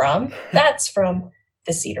that's from. That's from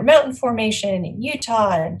the Cedar Mountain Formation in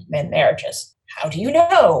Utah." And they're just, "How do you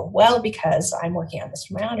know?" "Well, because I'm working on this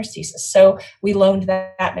for my honors thesis." So we loaned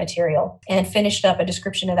that material and finished up a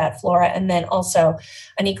description of that flora, and then also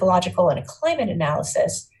an ecological and a climate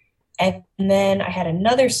analysis. And then I had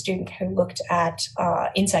another student who looked at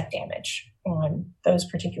insect damage on those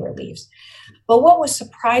particular leaves. But what was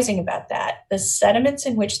surprising about that, the sediments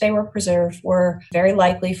in which they were preserved were very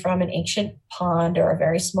likely from an ancient pond or a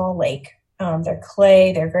very small lake. They're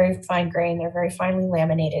clay, they're very fine grained, they're very finely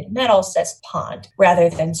laminated, and that all says pond rather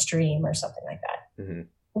than stream or something like that. Mm-hmm.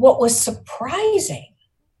 What was surprising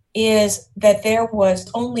is that there was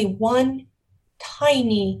only one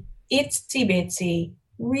tiny, itsy bitsy,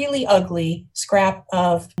 really ugly scrap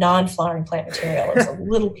of non-flowering plant material. It was a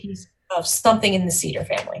little piece of something in the cedar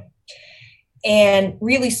family. And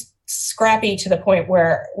really scrappy to the point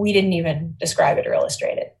where we didn't even describe it or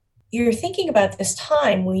illustrate it. You're thinking about this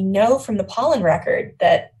time, we know from the pollen record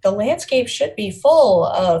that the landscape should be full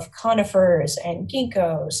of conifers and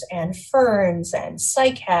ginkgos and ferns and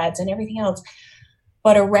cycads and everything else.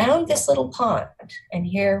 But around this little pond, and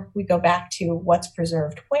here we go back to what's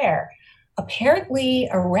preserved where, apparently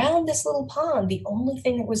around this little pond, the only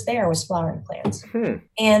thing that was there was flowering plants.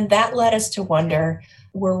 And that led us to wonder,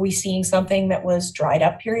 were we seeing something that was dried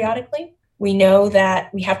up periodically? We know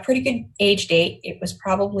that we have pretty good age date. It was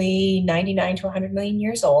probably 99 to 100 million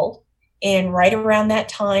years old. And right around that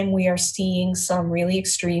time, we are seeing some really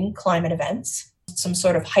extreme climate events, some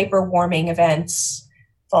sort of hyper-warming events,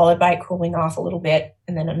 followed by cooling off a little bit,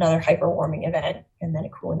 and then another hyper-warming event, and then a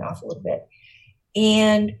cooling off a little bit.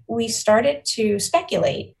 And we started to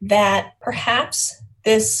speculate that perhaps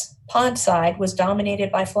this pond side was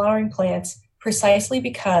dominated by flowering plants precisely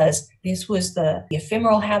because this was the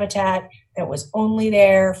ephemeral habitat that was only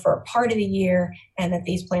there for a part of the year, and that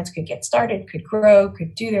these plants could get started, could grow,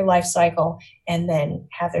 could do their life cycle, and then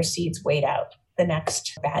have their seeds wait out the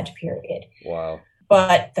next bad period. Wow.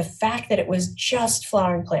 But the fact that it was just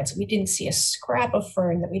flowering plants, we didn't see a scrap of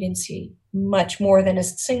fern, that we didn't see much more than a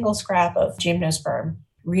single scrap of gymnosperm,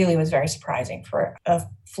 really was very surprising for a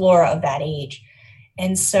flora of that age.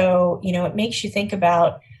 And so, it makes you think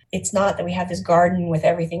about, it's not that we have this garden with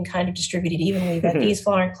everything kind of distributed evenly, but these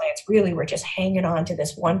flowering plants really were just hanging on to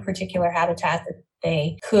this one particular habitat that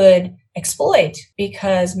they could exploit,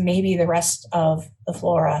 because maybe the rest of the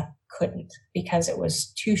flora couldn't, because it was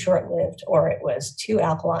too short-lived, or it was too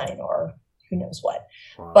alkaline, or who knows what.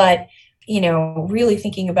 Wow. But, really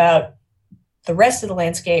thinking about the rest of the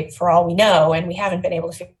landscape, for all we know, and we haven't been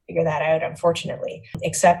able to figure that out, unfortunately,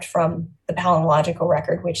 except from the palynological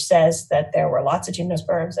record, which says that there were lots of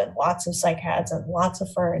gymnosperms and lots of cycads and lots of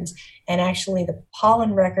ferns. And actually, the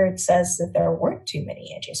pollen record says that there weren't too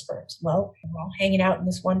many angiosperms. Well, we're all hanging out in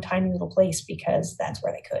this one tiny little place because that's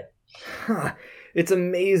where they could. Huh. It's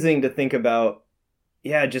amazing to think about,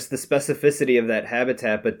 just the specificity of that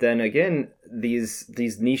habitat. But then again, these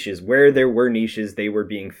niches, where there were niches, they were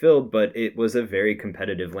being filled, but it was a very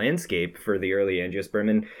competitive landscape for the early angiosperm.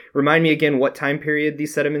 And remind me again what time period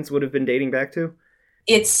these sediments would have been dating back to?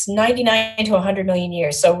 It's 99 to 100 million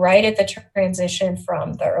years. So right at the transition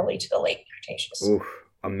from the early to the late Cretaceous. Ooh,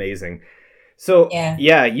 amazing. So,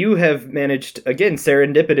 yeah, you have managed, again,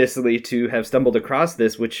 serendipitously to have stumbled across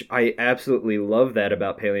this, which I absolutely love that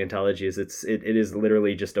about paleontology, is it is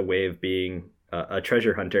literally just a way of being a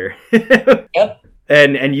treasure hunter. Yep.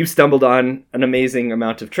 And you stumbled on an amazing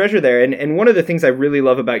amount of treasure there. And one of the things I really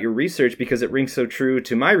love about your research, because it rings so true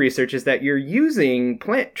to my research, is that you're using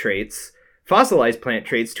plant traits, fossilized plant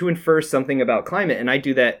traits, to infer something about climate. And I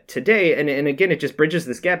do that today. And again, it just bridges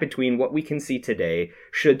this gap between what we can see today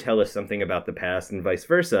should tell us something about the past and vice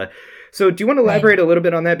versa. So do you want to elaborate a little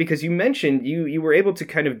bit on that? Because you mentioned you were able to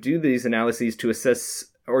kind of do these analyses to assess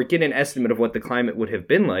or get an estimate of what the climate would have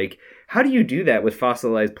been like. How do you do that with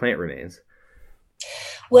fossilized plant remains?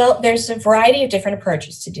 Well, there's a variety of different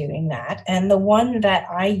approaches to doing that. And the one that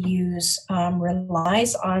I use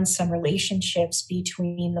relies on some relationships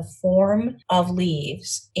between the form of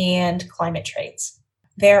leaves and climate traits.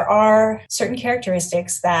 There are certain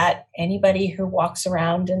characteristics that anybody who walks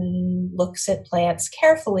around and looks at plants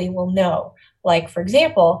carefully will know. Like, for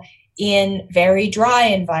example, in very dry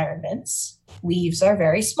environments, leaves are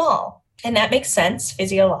very small. And that makes sense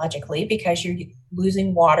physiologically because you're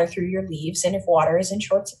losing water through your leaves. And if water is in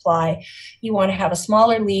short supply, you want to have a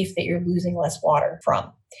smaller leaf that you're losing less water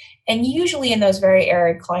from. And usually in those very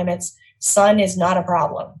arid climates, sun is not a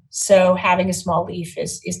problem. So having a small leaf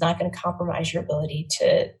is not going to compromise your ability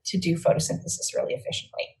to do photosynthesis really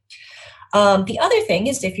efficiently. The other thing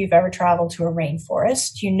is, if you've ever traveled to a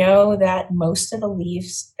rainforest, you know that most of the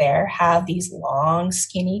leaves there have these long,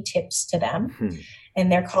 skinny tips to them, and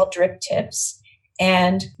they're called drip tips.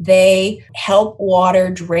 And they help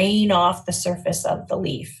water drain off the surface of the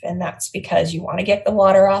leaf. And that's because you want to get the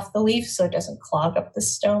water off the leaf so it doesn't clog up the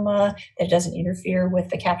stoma, that it doesn't interfere with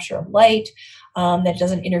the capture of light, that it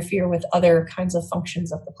doesn't interfere with other kinds of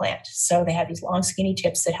functions of the plant. So they have these long, skinny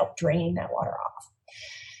tips that help drain that water off.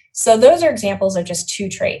 So those are examples of just two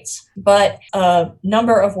traits, but a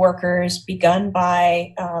number of workers begun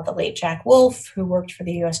by the late Jack Wolf, who worked for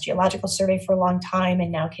the U.S. Geological Survey for a long time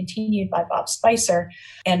and now continued by Bob Spicer,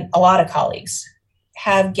 and a lot of colleagues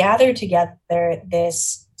have gathered together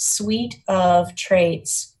this suite of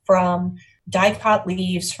traits from dicot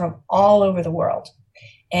leaves from all over the world.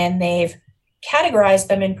 And they've categorized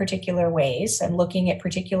them in particular ways and looking at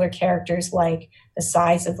particular characters like the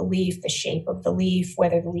size of the leaf, the shape of the leaf,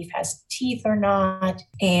 whether the leaf has teeth or not,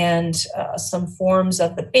 and some forms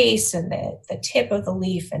of the base and the tip of the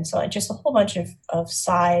leaf, and so on, just a whole bunch of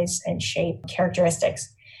size and shape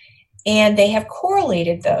characteristics. And they have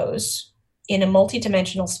correlated those in a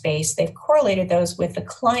multidimensional space. They've correlated those with the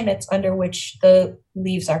climates under which the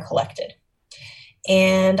leaves are collected.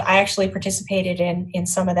 And I actually participated in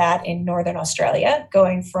some of that in Northern Australia,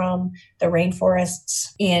 going from the rainforests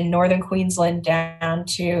in Northern Queensland down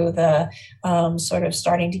to the sort of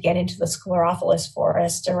starting to get into the sclerophyllus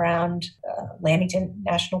forest around Lamington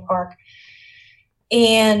National Park.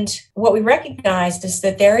 And what we recognized is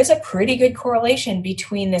that there is a pretty good correlation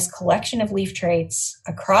between this collection of leaf traits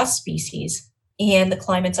across species and the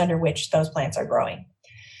climates under which those plants are growing.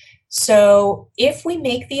 So if we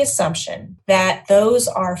make the assumption that those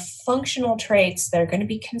are functional traits that are going to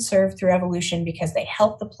be conserved through evolution because they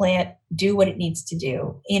help the plant do what it needs to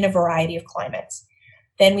do in a variety of climates,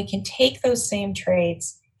 then we can take those same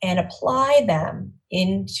traits and apply them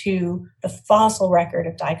into the fossil record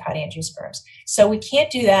of dicot angiosperms. So we can't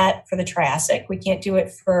do that for the Triassic. We can't do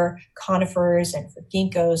it for conifers and for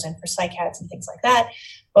ginkgos and for cycads and things like that.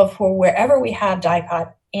 But for wherever we have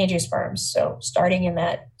dicot angiosperms, so starting in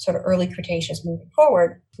that sort of early Cretaceous moving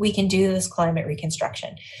forward, we can do this climate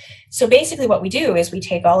reconstruction. So basically what we do is we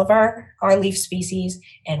take all of our leaf species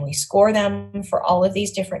and we score them for all of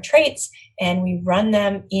these different traits, and we run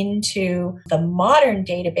them into the modern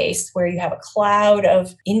database where you have a cloud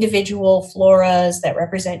of individual floras that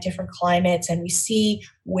represent different climates, and we see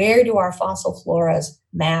where do our fossil floras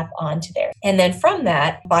map onto there. And then from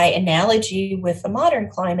that, by analogy with the modern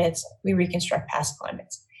climates, we reconstruct past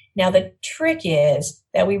climates. Now, the trick is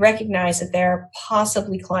that we recognize that there are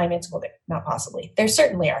possibly climates, well, not possibly, there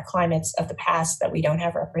certainly are climates of the past that we don't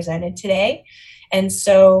have represented today. And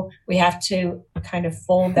so we have to kind of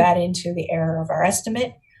fold that into the error of our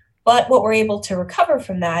estimate. But what we're able to recover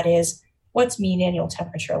from that is what's mean annual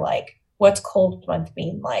temperature like? What's cold month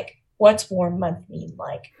mean like? What's warm month mean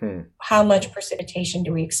like? How much precipitation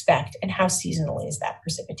do we expect? And how seasonal is that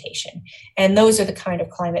precipitation? And those are the kind of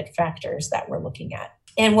climate factors that we're looking at.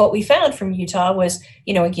 And what we found from Utah was,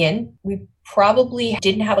 again, we probably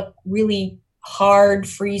didn't have a really hard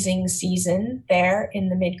freezing season there in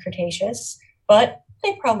the mid-Cretaceous, but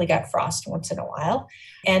they probably got frost once in a while,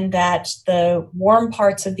 and that the warm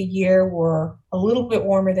parts of the year were a little bit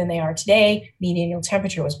warmer than they are today. Median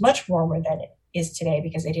temperature was much warmer than it is today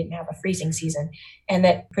because they didn't have a freezing season, and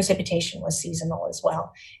that precipitation was seasonal as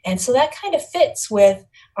well. And so that kind of fits with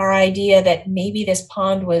our idea that maybe this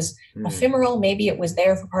pond was ephemeral, maybe it was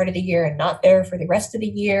there for part of the year and not there for the rest of the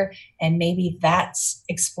year, and maybe that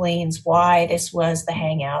explains why this was the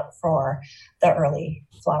hangout for the early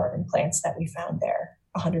flowering plants that we found there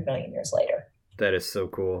 100 million years later. That is so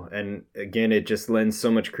cool. And again, it just lends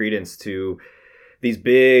so much credence to these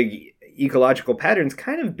big ecological patterns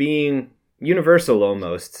kind of being universal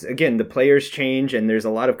almost. Again, the players change, and there's a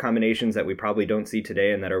lot of combinations that we probably don't see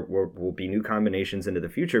today and that will be new combinations into the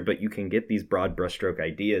future, but you can get these broad brushstroke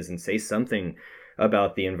ideas and say something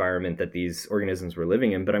about the environment that these organisms were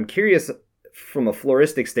living in. But I'm curious, from a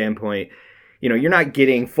floristic standpoint, you're not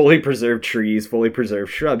getting fully preserved trees, fully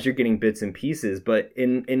preserved shrubs, you're getting bits and pieces. But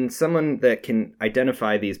in someone that can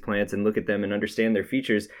identify these plants and look at them and understand their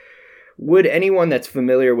features, would anyone that's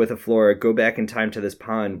familiar with a flora go back in time to this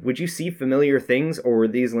pond? Would you see familiar things, or were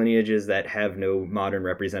these lineages that have no modern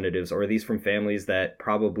representatives, or are these from families that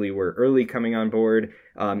probably were early coming on board?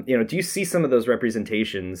 Do you see some of those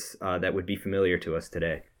representations that would be familiar to us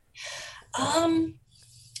today?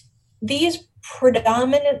 These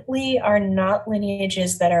predominantly are not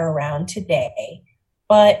lineages that are around today,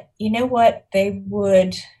 but you know what? They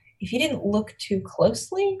would, if you didn't look too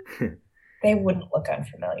closely, they wouldn't look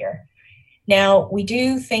unfamiliar. Now, we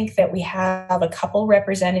do think that we have a couple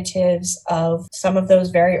representatives of some of those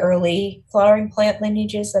very early flowering plant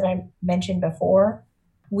lineages that I mentioned before.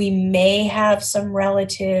 We may have some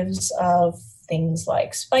relatives of things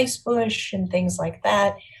like spicebush and things like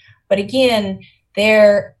that. But again,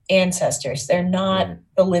 they're ancestors. They're not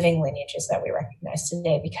the living lineages that we recognize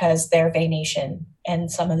today because their venation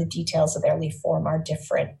and some of the details of their leaf form are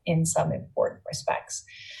different in some important respects.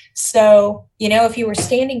 So, if you were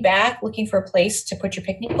standing back looking for a place to put your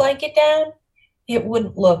picnic blanket down, it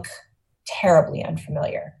wouldn't look terribly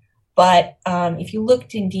unfamiliar. But if you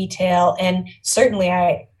looked in detail, and certainly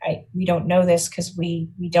we don't know this because we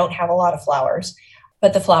don't have a lot of flowers,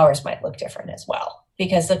 but the flowers might look different as well.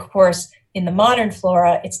 Because, of course, in the modern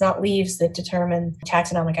flora, it's not leaves that determine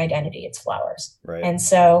taxonomic identity, it's flowers. Right. And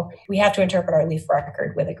so we have to interpret our leaf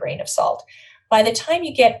record with a grain of salt. By the time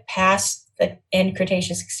you get past the end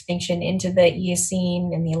Cretaceous extinction into the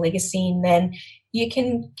Eocene and the Oligocene, then you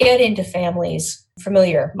can get into families,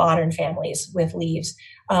 familiar modern families with leaves.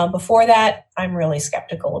 Before that, I'm really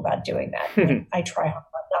skeptical about doing that. I try hard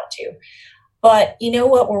not to. But you know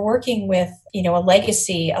what? We're working with, a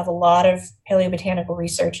legacy of a lot of paleobotanical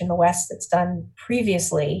research in the West that's done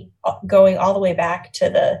previously, going all the way back to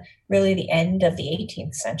the end of the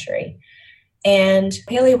 18th century. And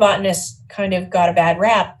paleobotanists kind of got a bad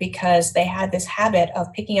rap because they had this habit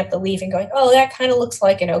of picking up the leaf and going, oh, that kind of looks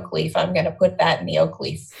like an oak leaf. I'm going to put that in the oak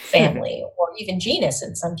leaf family or even genus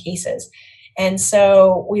in some cases. And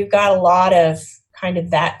so we've got a lot of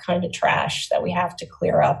that kind of trash that we have to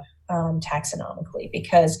clear up taxonomically,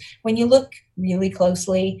 because when you look really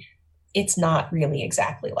closely, it's not really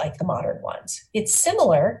exactly like the modern ones. It's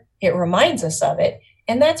similar. It reminds us of it.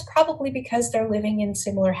 And that's probably because they're living in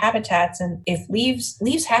similar habitats. And if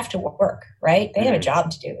leaves have to work, right? They have a job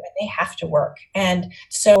to do and they have to work. And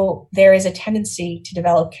so there is a tendency to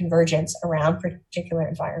develop convergence around particular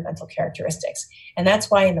environmental characteristics. And that's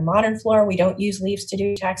why in the modern flora, we don't use leaves to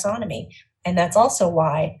do taxonomy. And that's also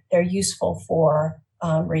why they're useful for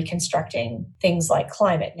reconstructing things like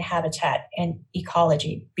climate and habitat and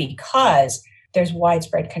ecology, because there's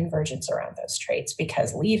widespread convergence around those traits,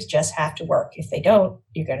 because leaves just have to work. If they don't,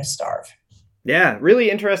 you're going to starve. Yeah, really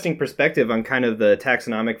interesting perspective on kind of the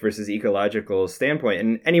taxonomic versus ecological standpoint.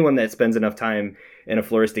 And anyone that spends enough time in a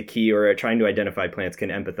floristic key or trying to identify plants can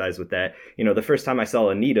empathize with that. The first time I saw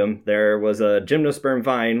a needham, there was a gymnosperm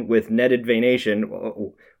vine with netted venation.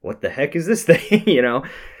 What the heck is this thing?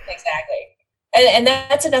 Exactly. And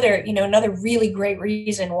that's another really great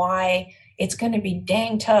reason why it's going to be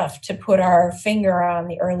dang tough to put our finger on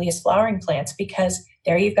the earliest flowering plants, because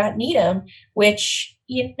there you've got needham, which,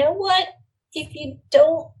 you know what, if you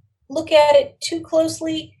don't look at it too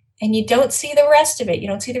closely and you don't see the rest of it, you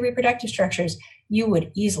don't see the reproductive structures, you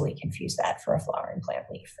would easily confuse that for a flowering plant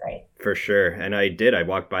leaf, right? For sure. And I did. I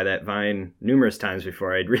walked by that vine numerous times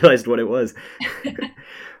before I'd realized what it was.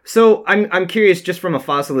 So I'm curious, just from a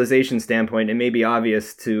fossilization standpoint, it may be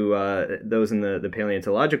obvious to those in the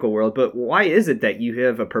paleontological world, but why is it that you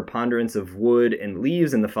have a preponderance of wood and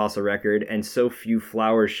leaves in the fossil record and so few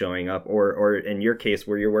flowers showing up, or in your case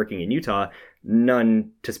where you're working in Utah, none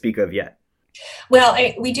to speak of yet? Well,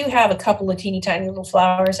 we do have a couple of teeny tiny little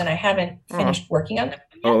flowers, and I haven't finished working on them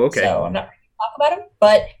yet. Oh, okay. So I'm not ready to talk about them.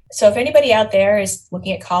 But so if anybody out there is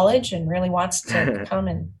looking at college and really wants to come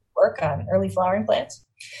and work on early flowering plants,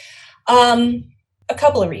 a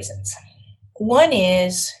couple of reasons. One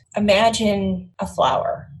is, imagine a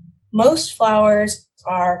flower. Most flowers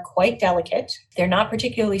are quite delicate. They're not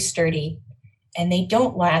particularly sturdy, and they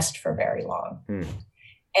don't last for very long.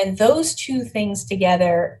 And those two things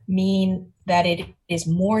together mean that it is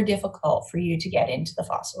more difficult for you to get into the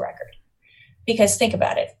fossil record. Because think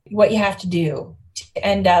about it, what you have to do to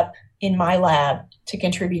end up in my lab to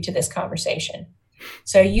contribute to this conversation.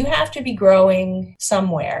 So you have to be growing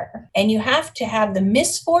somewhere, and you have to have the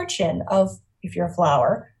misfortune of, if you're a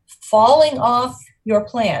flower, falling off your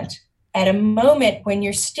plant at a moment when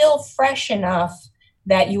you're still fresh enough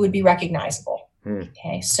that you would be recognizable.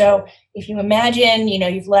 Okay, so if you imagine,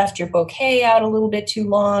 you've left your bouquet out a little bit too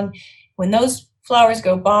long, when those flowers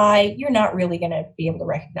go by, you're not really going to be able to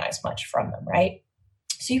recognize much from them, right?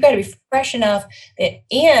 So you've got to be fresh enough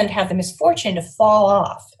and have the misfortune to fall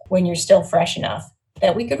off when you're still fresh enough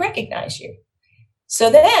that we could recognize you. So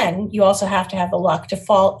then you also have to have the luck to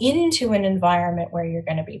fall into an environment where you're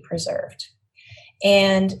going to be preserved.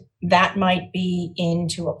 And that might be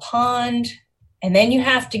into a pond. And then you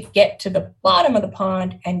have to get to the bottom of the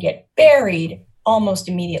pond and get buried almost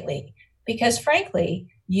immediately. Because frankly,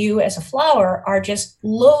 you as a flower are just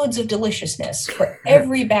loads of deliciousness for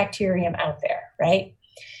every bacterium out there, right?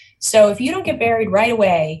 So if you don't get buried right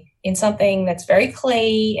away in something that's very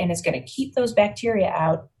clayey and is going to keep those bacteria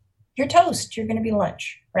out, you're toast. You're going to be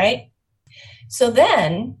lunch, right? So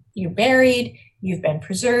then you're buried, you've been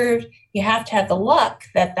preserved. You have to have the luck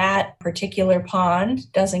that that particular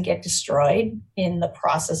pond doesn't get destroyed in the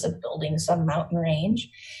process of building some mountain range,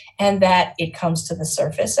 and that it comes to the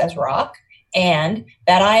surface as rock, and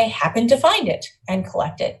that I happen to find it and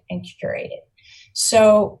collect it and curate it.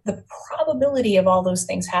 So the probability of all those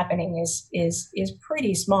things happening is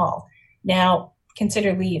pretty small. Now,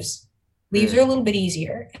 consider leaves. Leaves are a little bit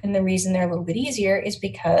easier. And the reason they're a little bit easier is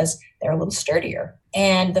because they're a little sturdier.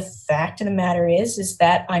 And the fact of the matter is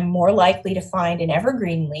that I'm more likely to find an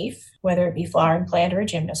evergreen leaf, whether it be flowering plant or a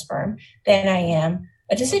gymnosperm, than I am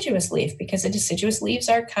a deciduous leaf, because the deciduous leaves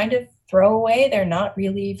are kind of throwaway. They're not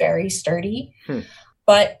really very sturdy,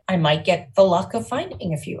 but I might get the luck of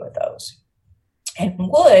finding a few of those. And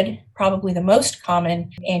wood, probably the most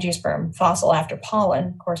common angiosperm fossil after pollen,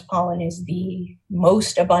 of course, pollen is the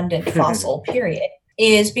most abundant fossil, period,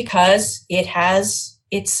 is because it has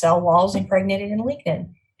its cell walls impregnated in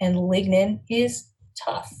lignin. And lignin is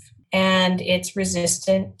tough, and it's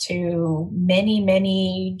resistant to many,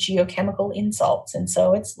 many geochemical insults. And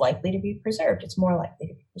so it's likely to be preserved. It's more likely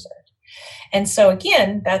to be preserved. And so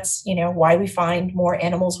again, that's, why we find more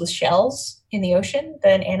animals with shells in the ocean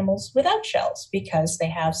than animals without shells, because they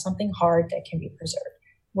have something hard that can be preserved.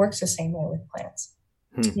 Works the same way with plants.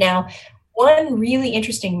 Now, one really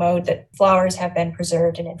interesting mode that flowers have been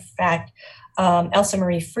preserved, and in fact, Elsa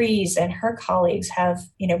Marie Fries and her colleagues have,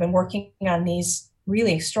 been working on these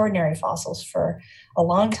really extraordinary fossils for a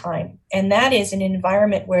long time. And that is an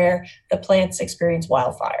environment where the plants experience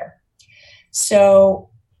wildfire. So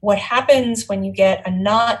what happens when you get a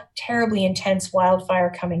not terribly intense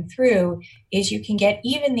wildfire coming through is you can get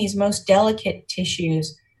even these most delicate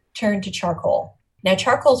tissues turned to charcoal. Now,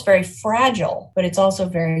 charcoal is very fragile, but it's also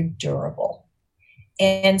very durable.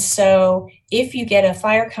 And so if you get a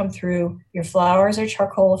fire come through, your flowers are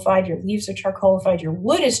charcoalified, your leaves are charcoalified, your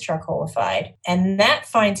wood is charcoalified, and that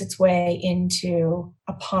finds its way into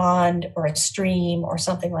a pond or a stream or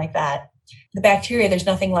something like that. The bacteria, there's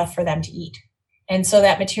nothing left for them to eat. And so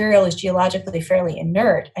that material is geologically fairly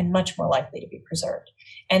inert and much more likely to be preserved.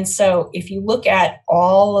 And so if you look at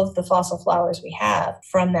all of the fossil flowers we have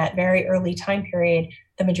from that very early time period,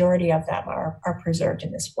 the majority of them are preserved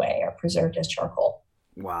in this way, are preserved as charcoal.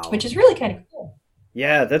 Wow. Which is really kind of cool.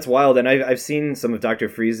 Yeah, that's wild. And I've seen some of Dr.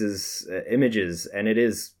 Fries's images, and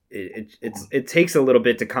it takes a little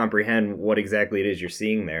bit to comprehend what exactly it is you're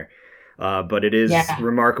seeing there. But it is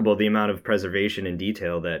remarkable the amount of preservation and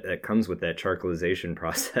detail that comes with that charcoalization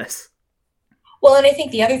process. Well, and I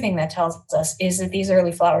think the other thing that tells us is that these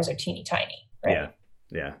early flowers are teeny tiny, right?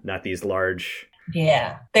 Yeah, not these large.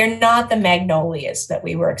 Yeah, they're not the magnolias that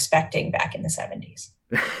we were expecting back in the 70s.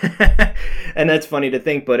 And that's funny to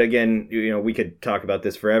think, but again, we could talk about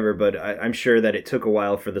this forever, but I'm sure that it took a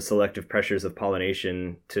while for the selective pressures of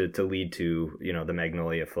pollination to lead to, the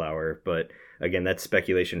magnolia flower. But again, that's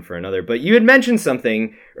speculation for another. But you had mentioned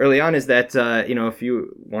something early on, is that, if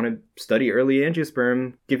you want to study early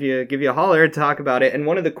angiosperm, give you a holler to talk about it. And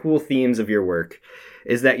one of the cool themes of your work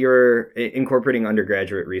is that you're incorporating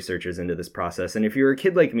undergraduate researchers into this process. And if you're a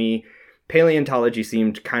kid like me, paleontology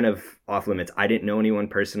seemed kind of off limits. I didn't know anyone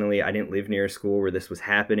personally. I didn't live near a school where this was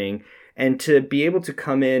happening. And to be able to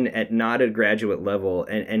come in at not a graduate level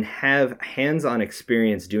and have hands-on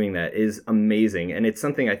experience doing that is amazing. And it's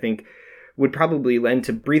something I think would probably lend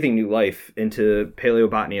to breathing new life into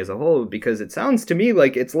paleobotany as a whole, because it sounds to me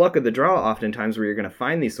like it's luck of the draw oftentimes where you're going to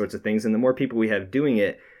find these sorts of things. And the more people we have doing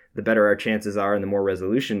it, the better our chances are and the more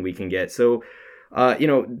resolution we can get. So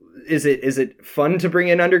is it fun to bring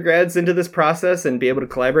in undergrads into this process and be able to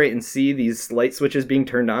collaborate and see these light switches being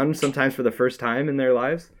turned on sometimes for the first time in their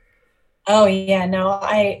lives? Oh yeah, no,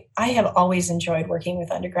 I have always enjoyed working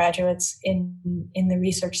with undergraduates in the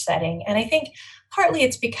research setting. And I think partly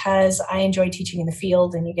it's because I enjoy teaching in the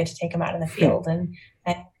field and you get to take them out in the field and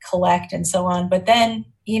collect and so on. But then,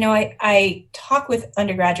 I talk with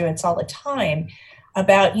undergraduates all the time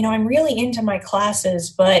about, I'm really into my classes,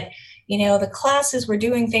 but the classes, we're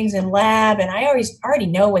doing things in lab and I already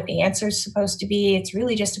know what the answer is supposed to be. It's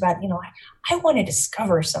really just about, I want to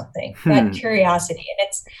discover something, that curiosity. And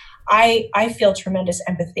I feel tremendous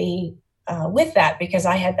empathy with that, because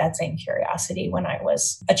I had that same curiosity when I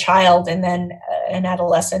was a child and then an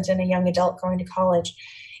adolescent and a young adult going to college.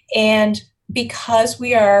 And because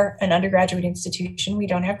we are an undergraduate institution, we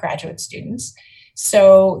don't have graduate students.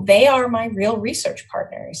 So they are my real research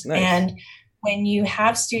partners. Nice. And when you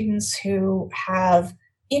have students who have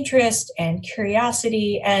interest and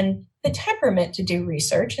curiosity and the temperament to do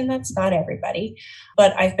research, and that's not everybody,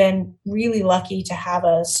 but I've been really lucky to have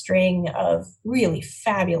a string of really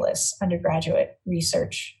fabulous undergraduate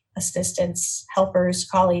research assistants, helpers,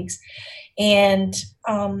 colleagues. And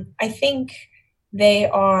I think they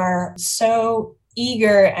are so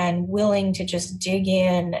eager and willing to just dig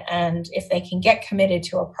in. And if they can get committed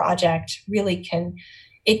to a project, really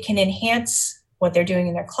it can enhance what they're doing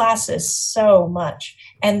in their classes so much.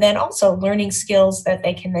 And then also learning skills that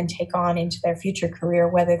they can then take on into their future career,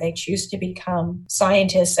 whether they choose to become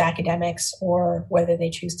scientists, academics, or whether they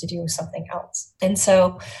choose to do something else. And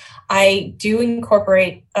so I do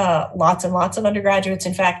incorporate lots and lots of undergraduates.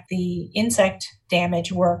 In fact, the insect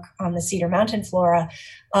damage work on the Cedar Mountain flora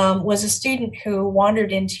was a student who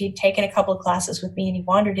he'd taken a couple of classes with me, and he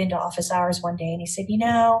wandered into office hours one day and he said,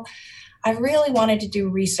 I really wanted to do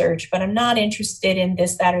research, but I'm not interested in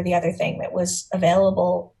this, that, or the other thing that was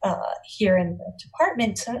available here in the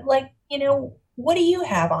department. So what do you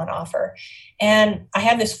have on offer? And I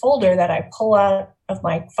have this folder that I pull out of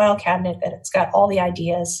my file cabinet that it's got all the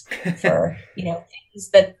ideas for,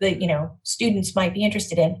 things that the, students might be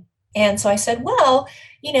interested in. And so I said, well,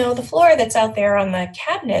 the flora that's out there on the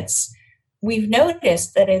cabinets, we've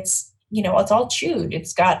noticed that it's all chewed.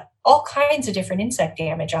 It's got all kinds of different insect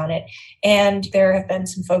damage on it. And there have been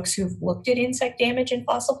some folks who've looked at insect damage in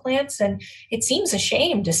fossil plants, and it seems a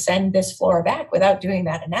shame to send this flora back without doing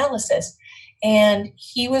that analysis. And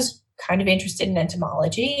he was kind of interested in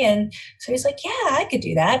entomology. And so he's like, yeah, I could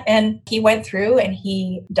do that. And he went through and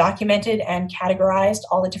he documented and categorized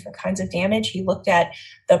all the different kinds of damage. He looked at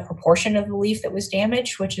the proportion of the leaf that was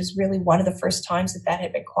damaged, which is really one of the first times that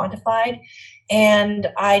had been quantified. And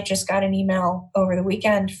I just got an email over the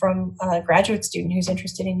weekend from a graduate student who's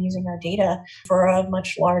interested in using our data for a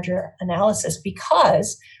much larger analysis,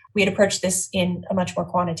 because we had approached this in a much more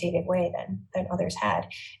quantitative way than others had.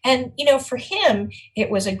 And, for him, it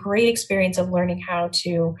was a great experience of learning how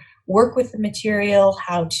to work with the material,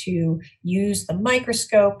 how to use the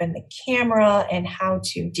microscope and the camera, and how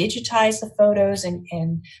to digitize the photos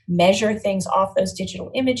and measure things off those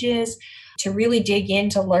digital images, to really dig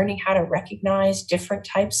into learning how to recognize different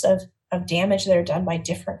types of damage that are done by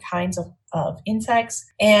different kinds of insects.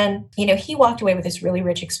 And, he walked away with this really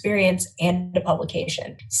rich experience and a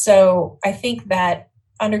publication. So I think that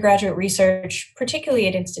undergraduate research, particularly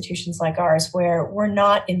at institutions like ours, where we're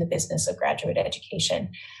not in the business of graduate education,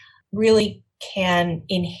 really can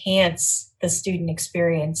enhance the student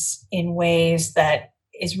experience in ways that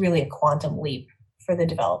is really a quantum leap for the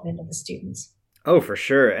development of the students. Oh, for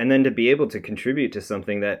sure. And then to be able to contribute to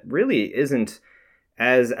something that really isn't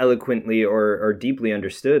as eloquently or deeply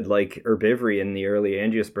understood, like herbivory in the early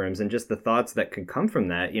angiosperms, and just the thoughts that could come from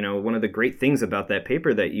that. One of the great things about that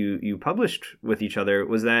paper that you published with each other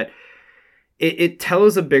was that it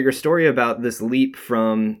tells a bigger story about this leap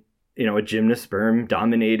from a gymnosperm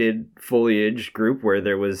dominated foliage group where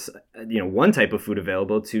there was, one type of food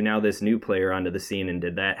available to now this new player onto the scene. And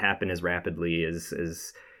did that happen as rapidly as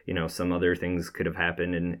some other things could have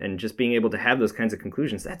happened? And just being able to have those kinds of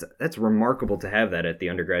conclusions, that's remarkable to have that at the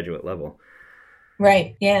undergraduate level.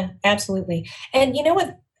 Right. Yeah, absolutely. And you know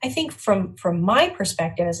what? I think from my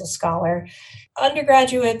perspective as a scholar,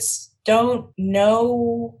 undergraduates don't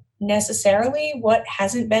know necessarily what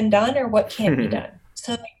hasn't been done or what can't be done.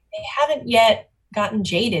 So they haven't yet gotten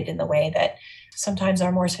jaded in the way that sometimes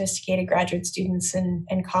our more sophisticated graduate students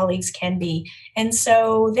and colleagues can be. And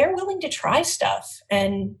so they're willing to try stuff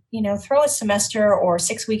and, throw a semester or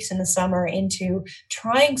 6 weeks in the summer into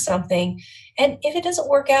trying something. And if it doesn't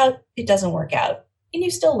work out, it doesn't work out. And you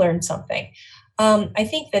still learn something. I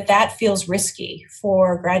think that feels risky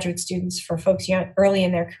for graduate students, for folks early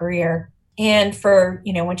in their career. And for,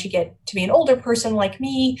 once you get to be an older person like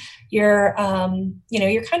me, you're kind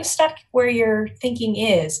of stuck where your thinking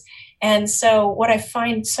is. And so what I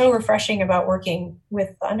find so refreshing about working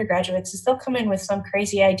with undergraduates is they'll come in with some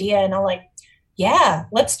crazy idea and I'll like, yeah,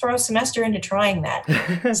 let's throw a semester into trying that.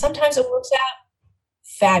 Sometimes it works out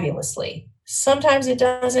fabulously. Sometimes it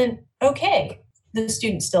doesn't. Okay. The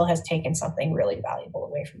student still has taken something really valuable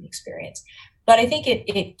away from the experience. But I think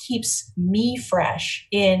it keeps me fresh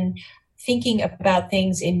in thinking about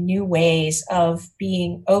things in new ways, of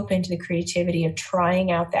being open to the creativity of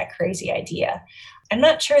trying out that crazy idea. I'm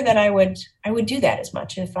not sure that I would do that as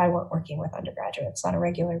much if I weren't working with undergraduates on a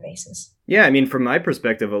regular basis. Yeah, from my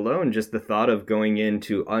perspective alone, just the thought of going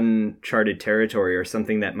into uncharted territory or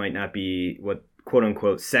something that might not be what quote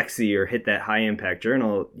unquote sexy or hit that high impact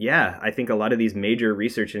journal. Yeah, I think a lot of these major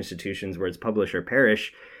research institutions where it's publish or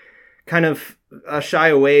perish kind of shy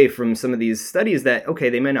away from some of these studies that, okay,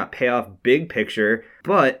 they may not pay off big picture,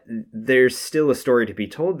 but there's still a story to be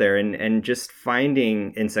told there. And just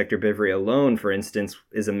finding insect herbivory alone, for instance,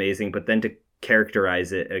 is amazing. But then to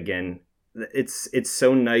characterize it again, it's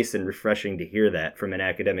so nice and refreshing to hear that from an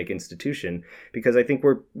academic institution, because I think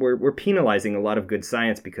we're penalizing a lot of good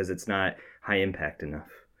science because it's not high impact enough.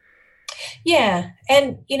 Yeah.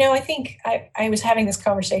 And, I think I was having this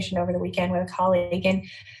conversation over the weekend with a colleague, and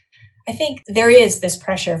I think there is this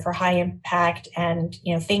pressure for high impact and,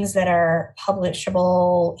 things that are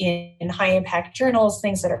publishable in high impact journals,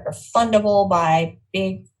 things that are fundable by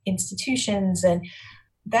big institutions. And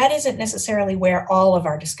that isn't necessarily where all of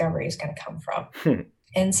our discovery is going to come from.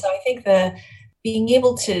 And so I think being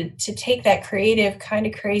able to take that creative kind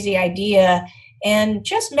of crazy idea and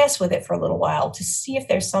just mess with it for a little while to see if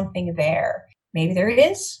there's something there. Maybe there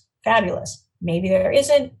is, fabulous. Maybe there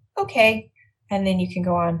isn't, okay. And then you can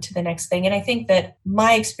go on to the next thing. And I think that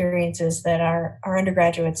my experience is that our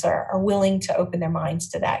undergraduates are willing to open their minds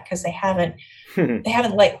to that, because they haven't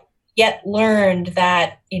yet learned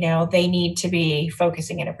that, they need to be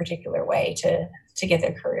focusing in a particular way to get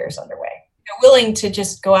their careers underway. They're willing to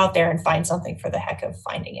just go out there and find something for the heck of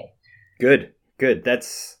finding it. Good.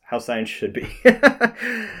 That's how science should be.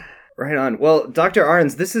 Right on. Well, Dr.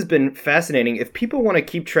 Arens, this has been fascinating. If people want to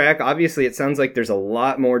keep track, obviously it sounds like there's a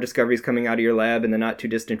lot more discoveries coming out of your lab in the not too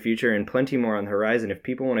distant future and plenty more on the horizon. If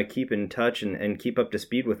people want to keep in touch and keep up to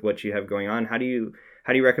speed with what you have going on, how do you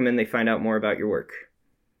recommend they find out more about your work?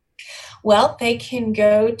 Well, they can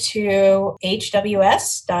go to hws.edu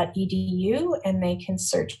and they can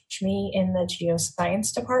search me in the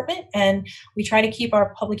geoscience department. And we try to keep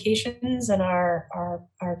our publications and our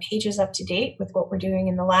pages up to date with what we're doing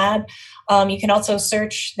in the lab. You can also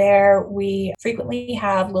search there. We frequently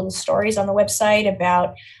have little stories on the website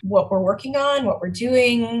about what we're working on, what we're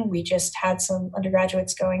doing. We just had some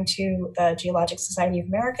undergraduates going to the Geologic Society of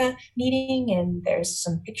America meeting, and there's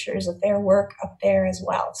some pictures of their work up there as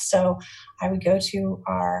well. So I would go to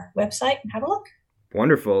our website and have a look.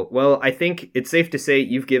 Wonderful. Well, I think it's safe to say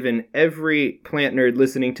you've given every plant nerd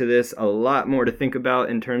listening to this a lot more to think about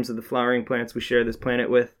in terms of the flowering plants we share this planet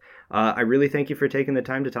with. I really thank you for taking the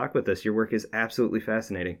time to talk with us. Your work is absolutely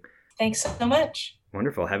fascinating. Thanks so much.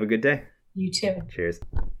 Wonderful. Have a good day. You too. Cheers.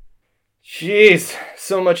 Jeez,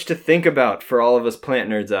 so much to think about for all of us plant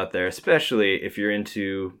nerds out there, especially if you're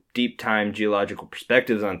into deep time geological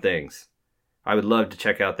perspectives on things. I would love to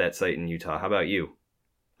check out that site in Utah. How about you?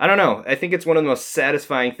 I don't know. I think it's one of the most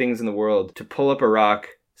satisfying things in the world to pull up a rock,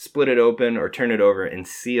 split it open, or turn it over and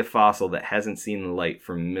see a fossil that hasn't seen the light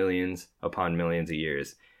for millions upon millions of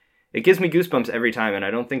years. It gives me goosebumps every time, and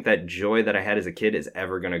I don't think that joy that I had as a kid is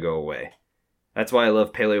ever going to go away. That's why I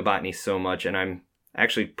love paleobotany so much, and I'm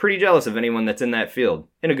actually pretty jealous of anyone that's in that field,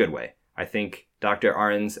 in a good way. I think Dr.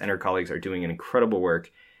 Arens and her colleagues are doing an incredible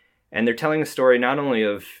work, And they're telling a story not only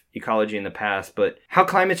of ecology in the past, but how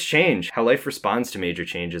climates change, how life responds to major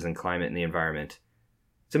changes in climate and the environment.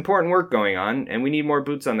 It's important work going on, and we need more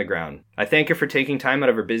boots on the ground. I thank her for taking time out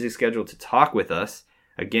of her busy schedule to talk with us.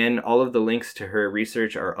 Again, all of the links to her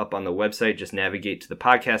research are up on the website. Just navigate to the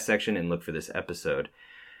podcast section and look for this episode.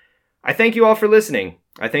 I thank you all for listening.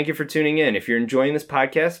 I thank you for tuning in. If you're enjoying this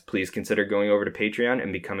podcast, please consider going over to Patreon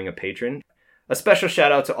and becoming a patron. A special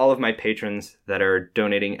shout out to all of my patrons that are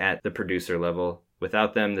donating at the producer level.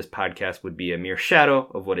 Without them, this podcast would be a mere shadow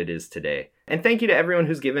of what it is today. And thank you to everyone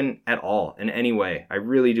who's given at all, in any way. I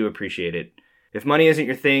really do appreciate it. If money isn't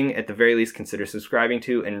your thing, at the very least consider subscribing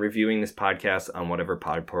to and reviewing this podcast on whatever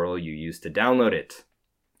pod portal you use to download it.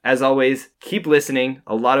 As always, keep listening.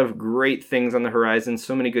 A lot of great things on the horizon,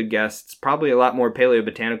 so many good guests, probably a lot more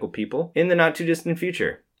paleobotanical people in the not too distant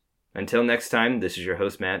future. Until next time, this is your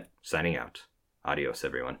host Matt, signing out. Adios,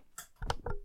 everyone.